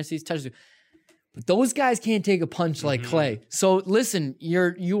on the Contender Series touches him. But those guys can't take a punch like Clay. So listen,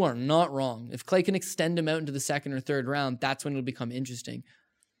 you are not wrong. If Clay can extend him out into the 2nd or 3rd round, that's when it'll become interesting.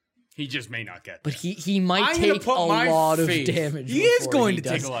 He just may not get there. But he might take a lot of damage. He is going to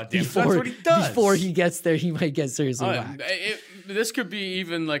take a lot of damage. That's what he does. Before he gets there, he might get seriously whacked. This could be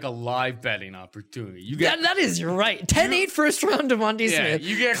even like a live betting opportunity. That is right. 10-8 first round Devontae Smith.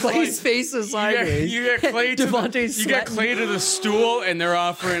 You get Clay's face is sideways. You get Clay Devontae's you get Clay to the stool, and they're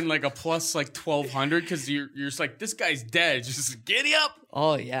offering like a plus like 1,200 because you're just like, this guy's dead. Just giddy up.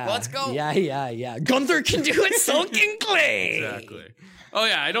 Oh yeah. Let's go. Yeah. Gunther can do it. So can Clay. Exactly. Oh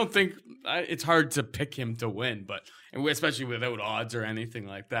yeah, I don't think it's hard to pick him to win, but especially without odds or anything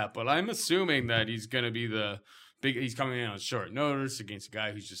like that. But I'm assuming that he's going to be he's coming in on short notice against a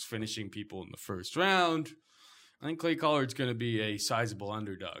guy who's just finishing people in the first round. I think Clay Collard's going to be a sizable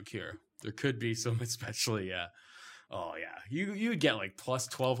underdog here. There could be some, especially, oh yeah, you get like plus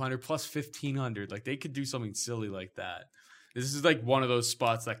 1,200, plus 1,500. Like they could do something silly like that. This is like one of those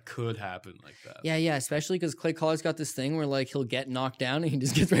spots that could happen like that. Yeah, especially because Clay Collar's got this thing where like he'll get knocked down and he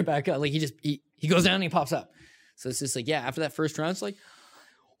just gets right back up. Like he goes down and he pops up. So it's just like, after that first round, it's like,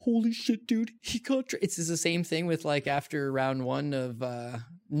 holy shit, dude, he got... It's just the same thing with like after round 1 of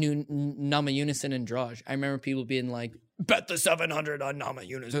Nama Unison and Draj. I remember people being like, bet the 700 on Nama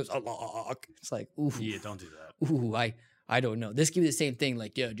Unison, it's a lock. It's like, ooh. Yeah, don't do that. Ooh, I don't know. This could be the same thing.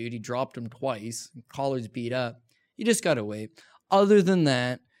 Like, yo, dude, he dropped him twice. Collar's beat up. You just got to wait. Other than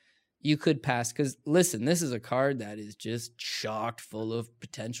that, you could pass. Because, listen, this is a card that is just chocked full of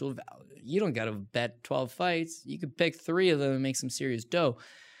potential value. You don't got to bet 12 fights. You could pick 3 of them and make some serious dough.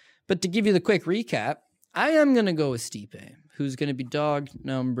 But to give you the quick recap, I am going to go with Stipe, who's going to be dog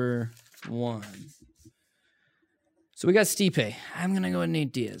number 1. So we got Stipe. I'm going to go with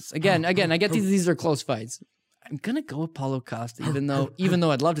Nate Diaz. Again, I get these are close fights. I'm going to go with Paulo Costa, even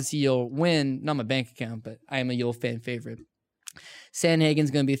though I'd love to see Yoel win. Not my bank account, but I am a Yoel fan favorite. Sandhagen's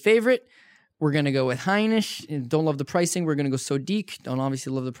going to be a favorite. We're going to go with Heinisch. Don't love the pricing. We're going to go Sodiq. Don't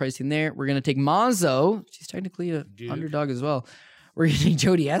obviously love the pricing there. We're going to take Mazo. She's technically an underdog as well. We're going to take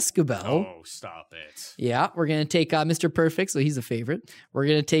Jody Escobar. Oh, stop it. Yeah, we're going to take Mr. Perfect, so he's a favorite. We're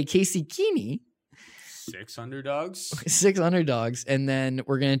going to take Casey Keeney. 6 underdogs? 6 underdogs. And then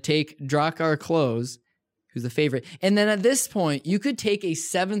we're going to take Drakkar Klose. who's the favorite. And then at this point, you could take a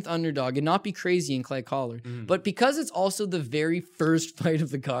 7th underdog and not be crazy in Clay Collard. But because it's also the very first fight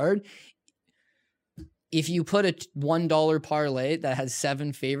of the card, if you put a $1 parlay that has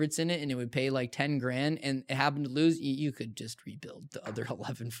 7 favorites in it and it would pay like 10 grand and it happened to lose, you could just rebuild the other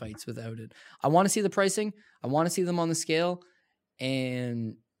 11 fights without it. I want to see the pricing. I want to see them on the scale.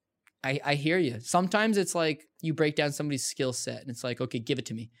 And I hear you. Sometimes it's like you break down somebody's skill set and it's like, okay, give it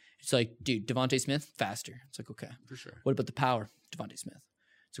to me. It's like, dude, Devontae Smith, faster. It's like, okay. For sure. What about the power? Devontae Smith.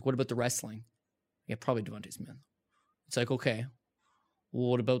 It's like, what about the wrestling? Yeah, probably Devontae Smith. It's like, okay.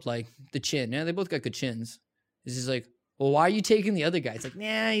 Well, what about like the chin? Yeah, they both got good chins. It's just like, well, why are you taking the other guy? It's like,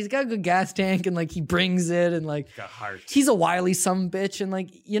 nah, he's got a good gas tank and like he brings it and like Got heart. he's a wily sumbitch. And like,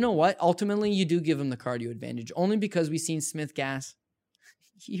 you know what? Ultimately, you do give him the cardio advantage only because we've seen Smith gas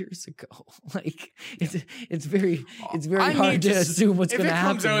years ago. Like it's very hard to assume what's going to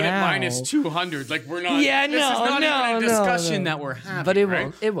happen if it comes out now. at minus 200, like we're not. Yeah, this is not even a discussion that we're having. But it right?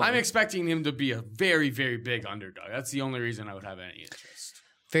 won't. It won't. I'm expecting him to be a very, very big underdog. That's the only reason I would have any interest.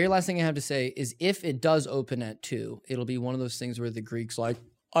 Very last thing I have to say is if it does open at 2, it'll be one of those things where the Greeks like,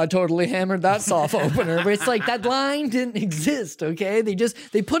 I totally hammered that soft opener. But it's like that line didn't exist, okay?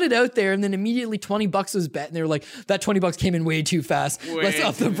 They put it out there and then immediately $20 was bet and they were like, that $20 came in way too fast. Let's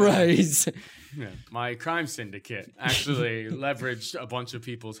up the price. Yeah. My crime syndicate actually leveraged a bunch of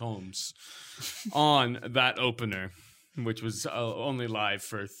people's homes on that opener, which was only live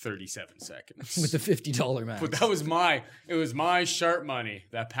for 37 seconds. With the $50 max. But it was my sharp money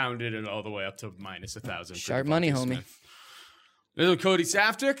that pounded it all the way up to minus 1,000. Sharp money, homie. Little Cody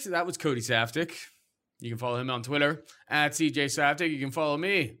Saftik. That was Cody Saftik. You can follow him on Twitter at CJ Saftik. You can follow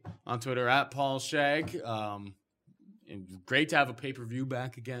me on Twitter at Paul Shag. Great to have a pay-per-view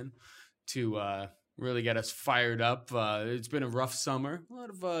back again to really get us fired up. It's been a rough summer. A lot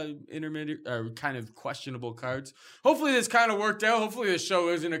of intermediate or kind of questionable cards. Hopefully this kind of worked out. Hopefully this show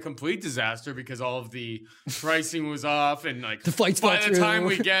isn't a complete disaster because all of the pricing was off and like the fights by the time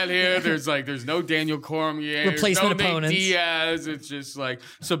we get here, there's no Daniel Cormier, replacement no opponents. Nate Diaz. It's just like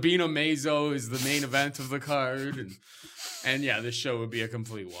Sabino Mazo is the main event of the card, and yeah, this show would be a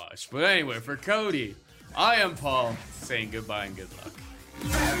complete wash. But anyway, for Cody, I am Paul saying goodbye and good luck.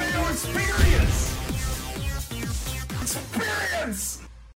 MMA experience! Experience!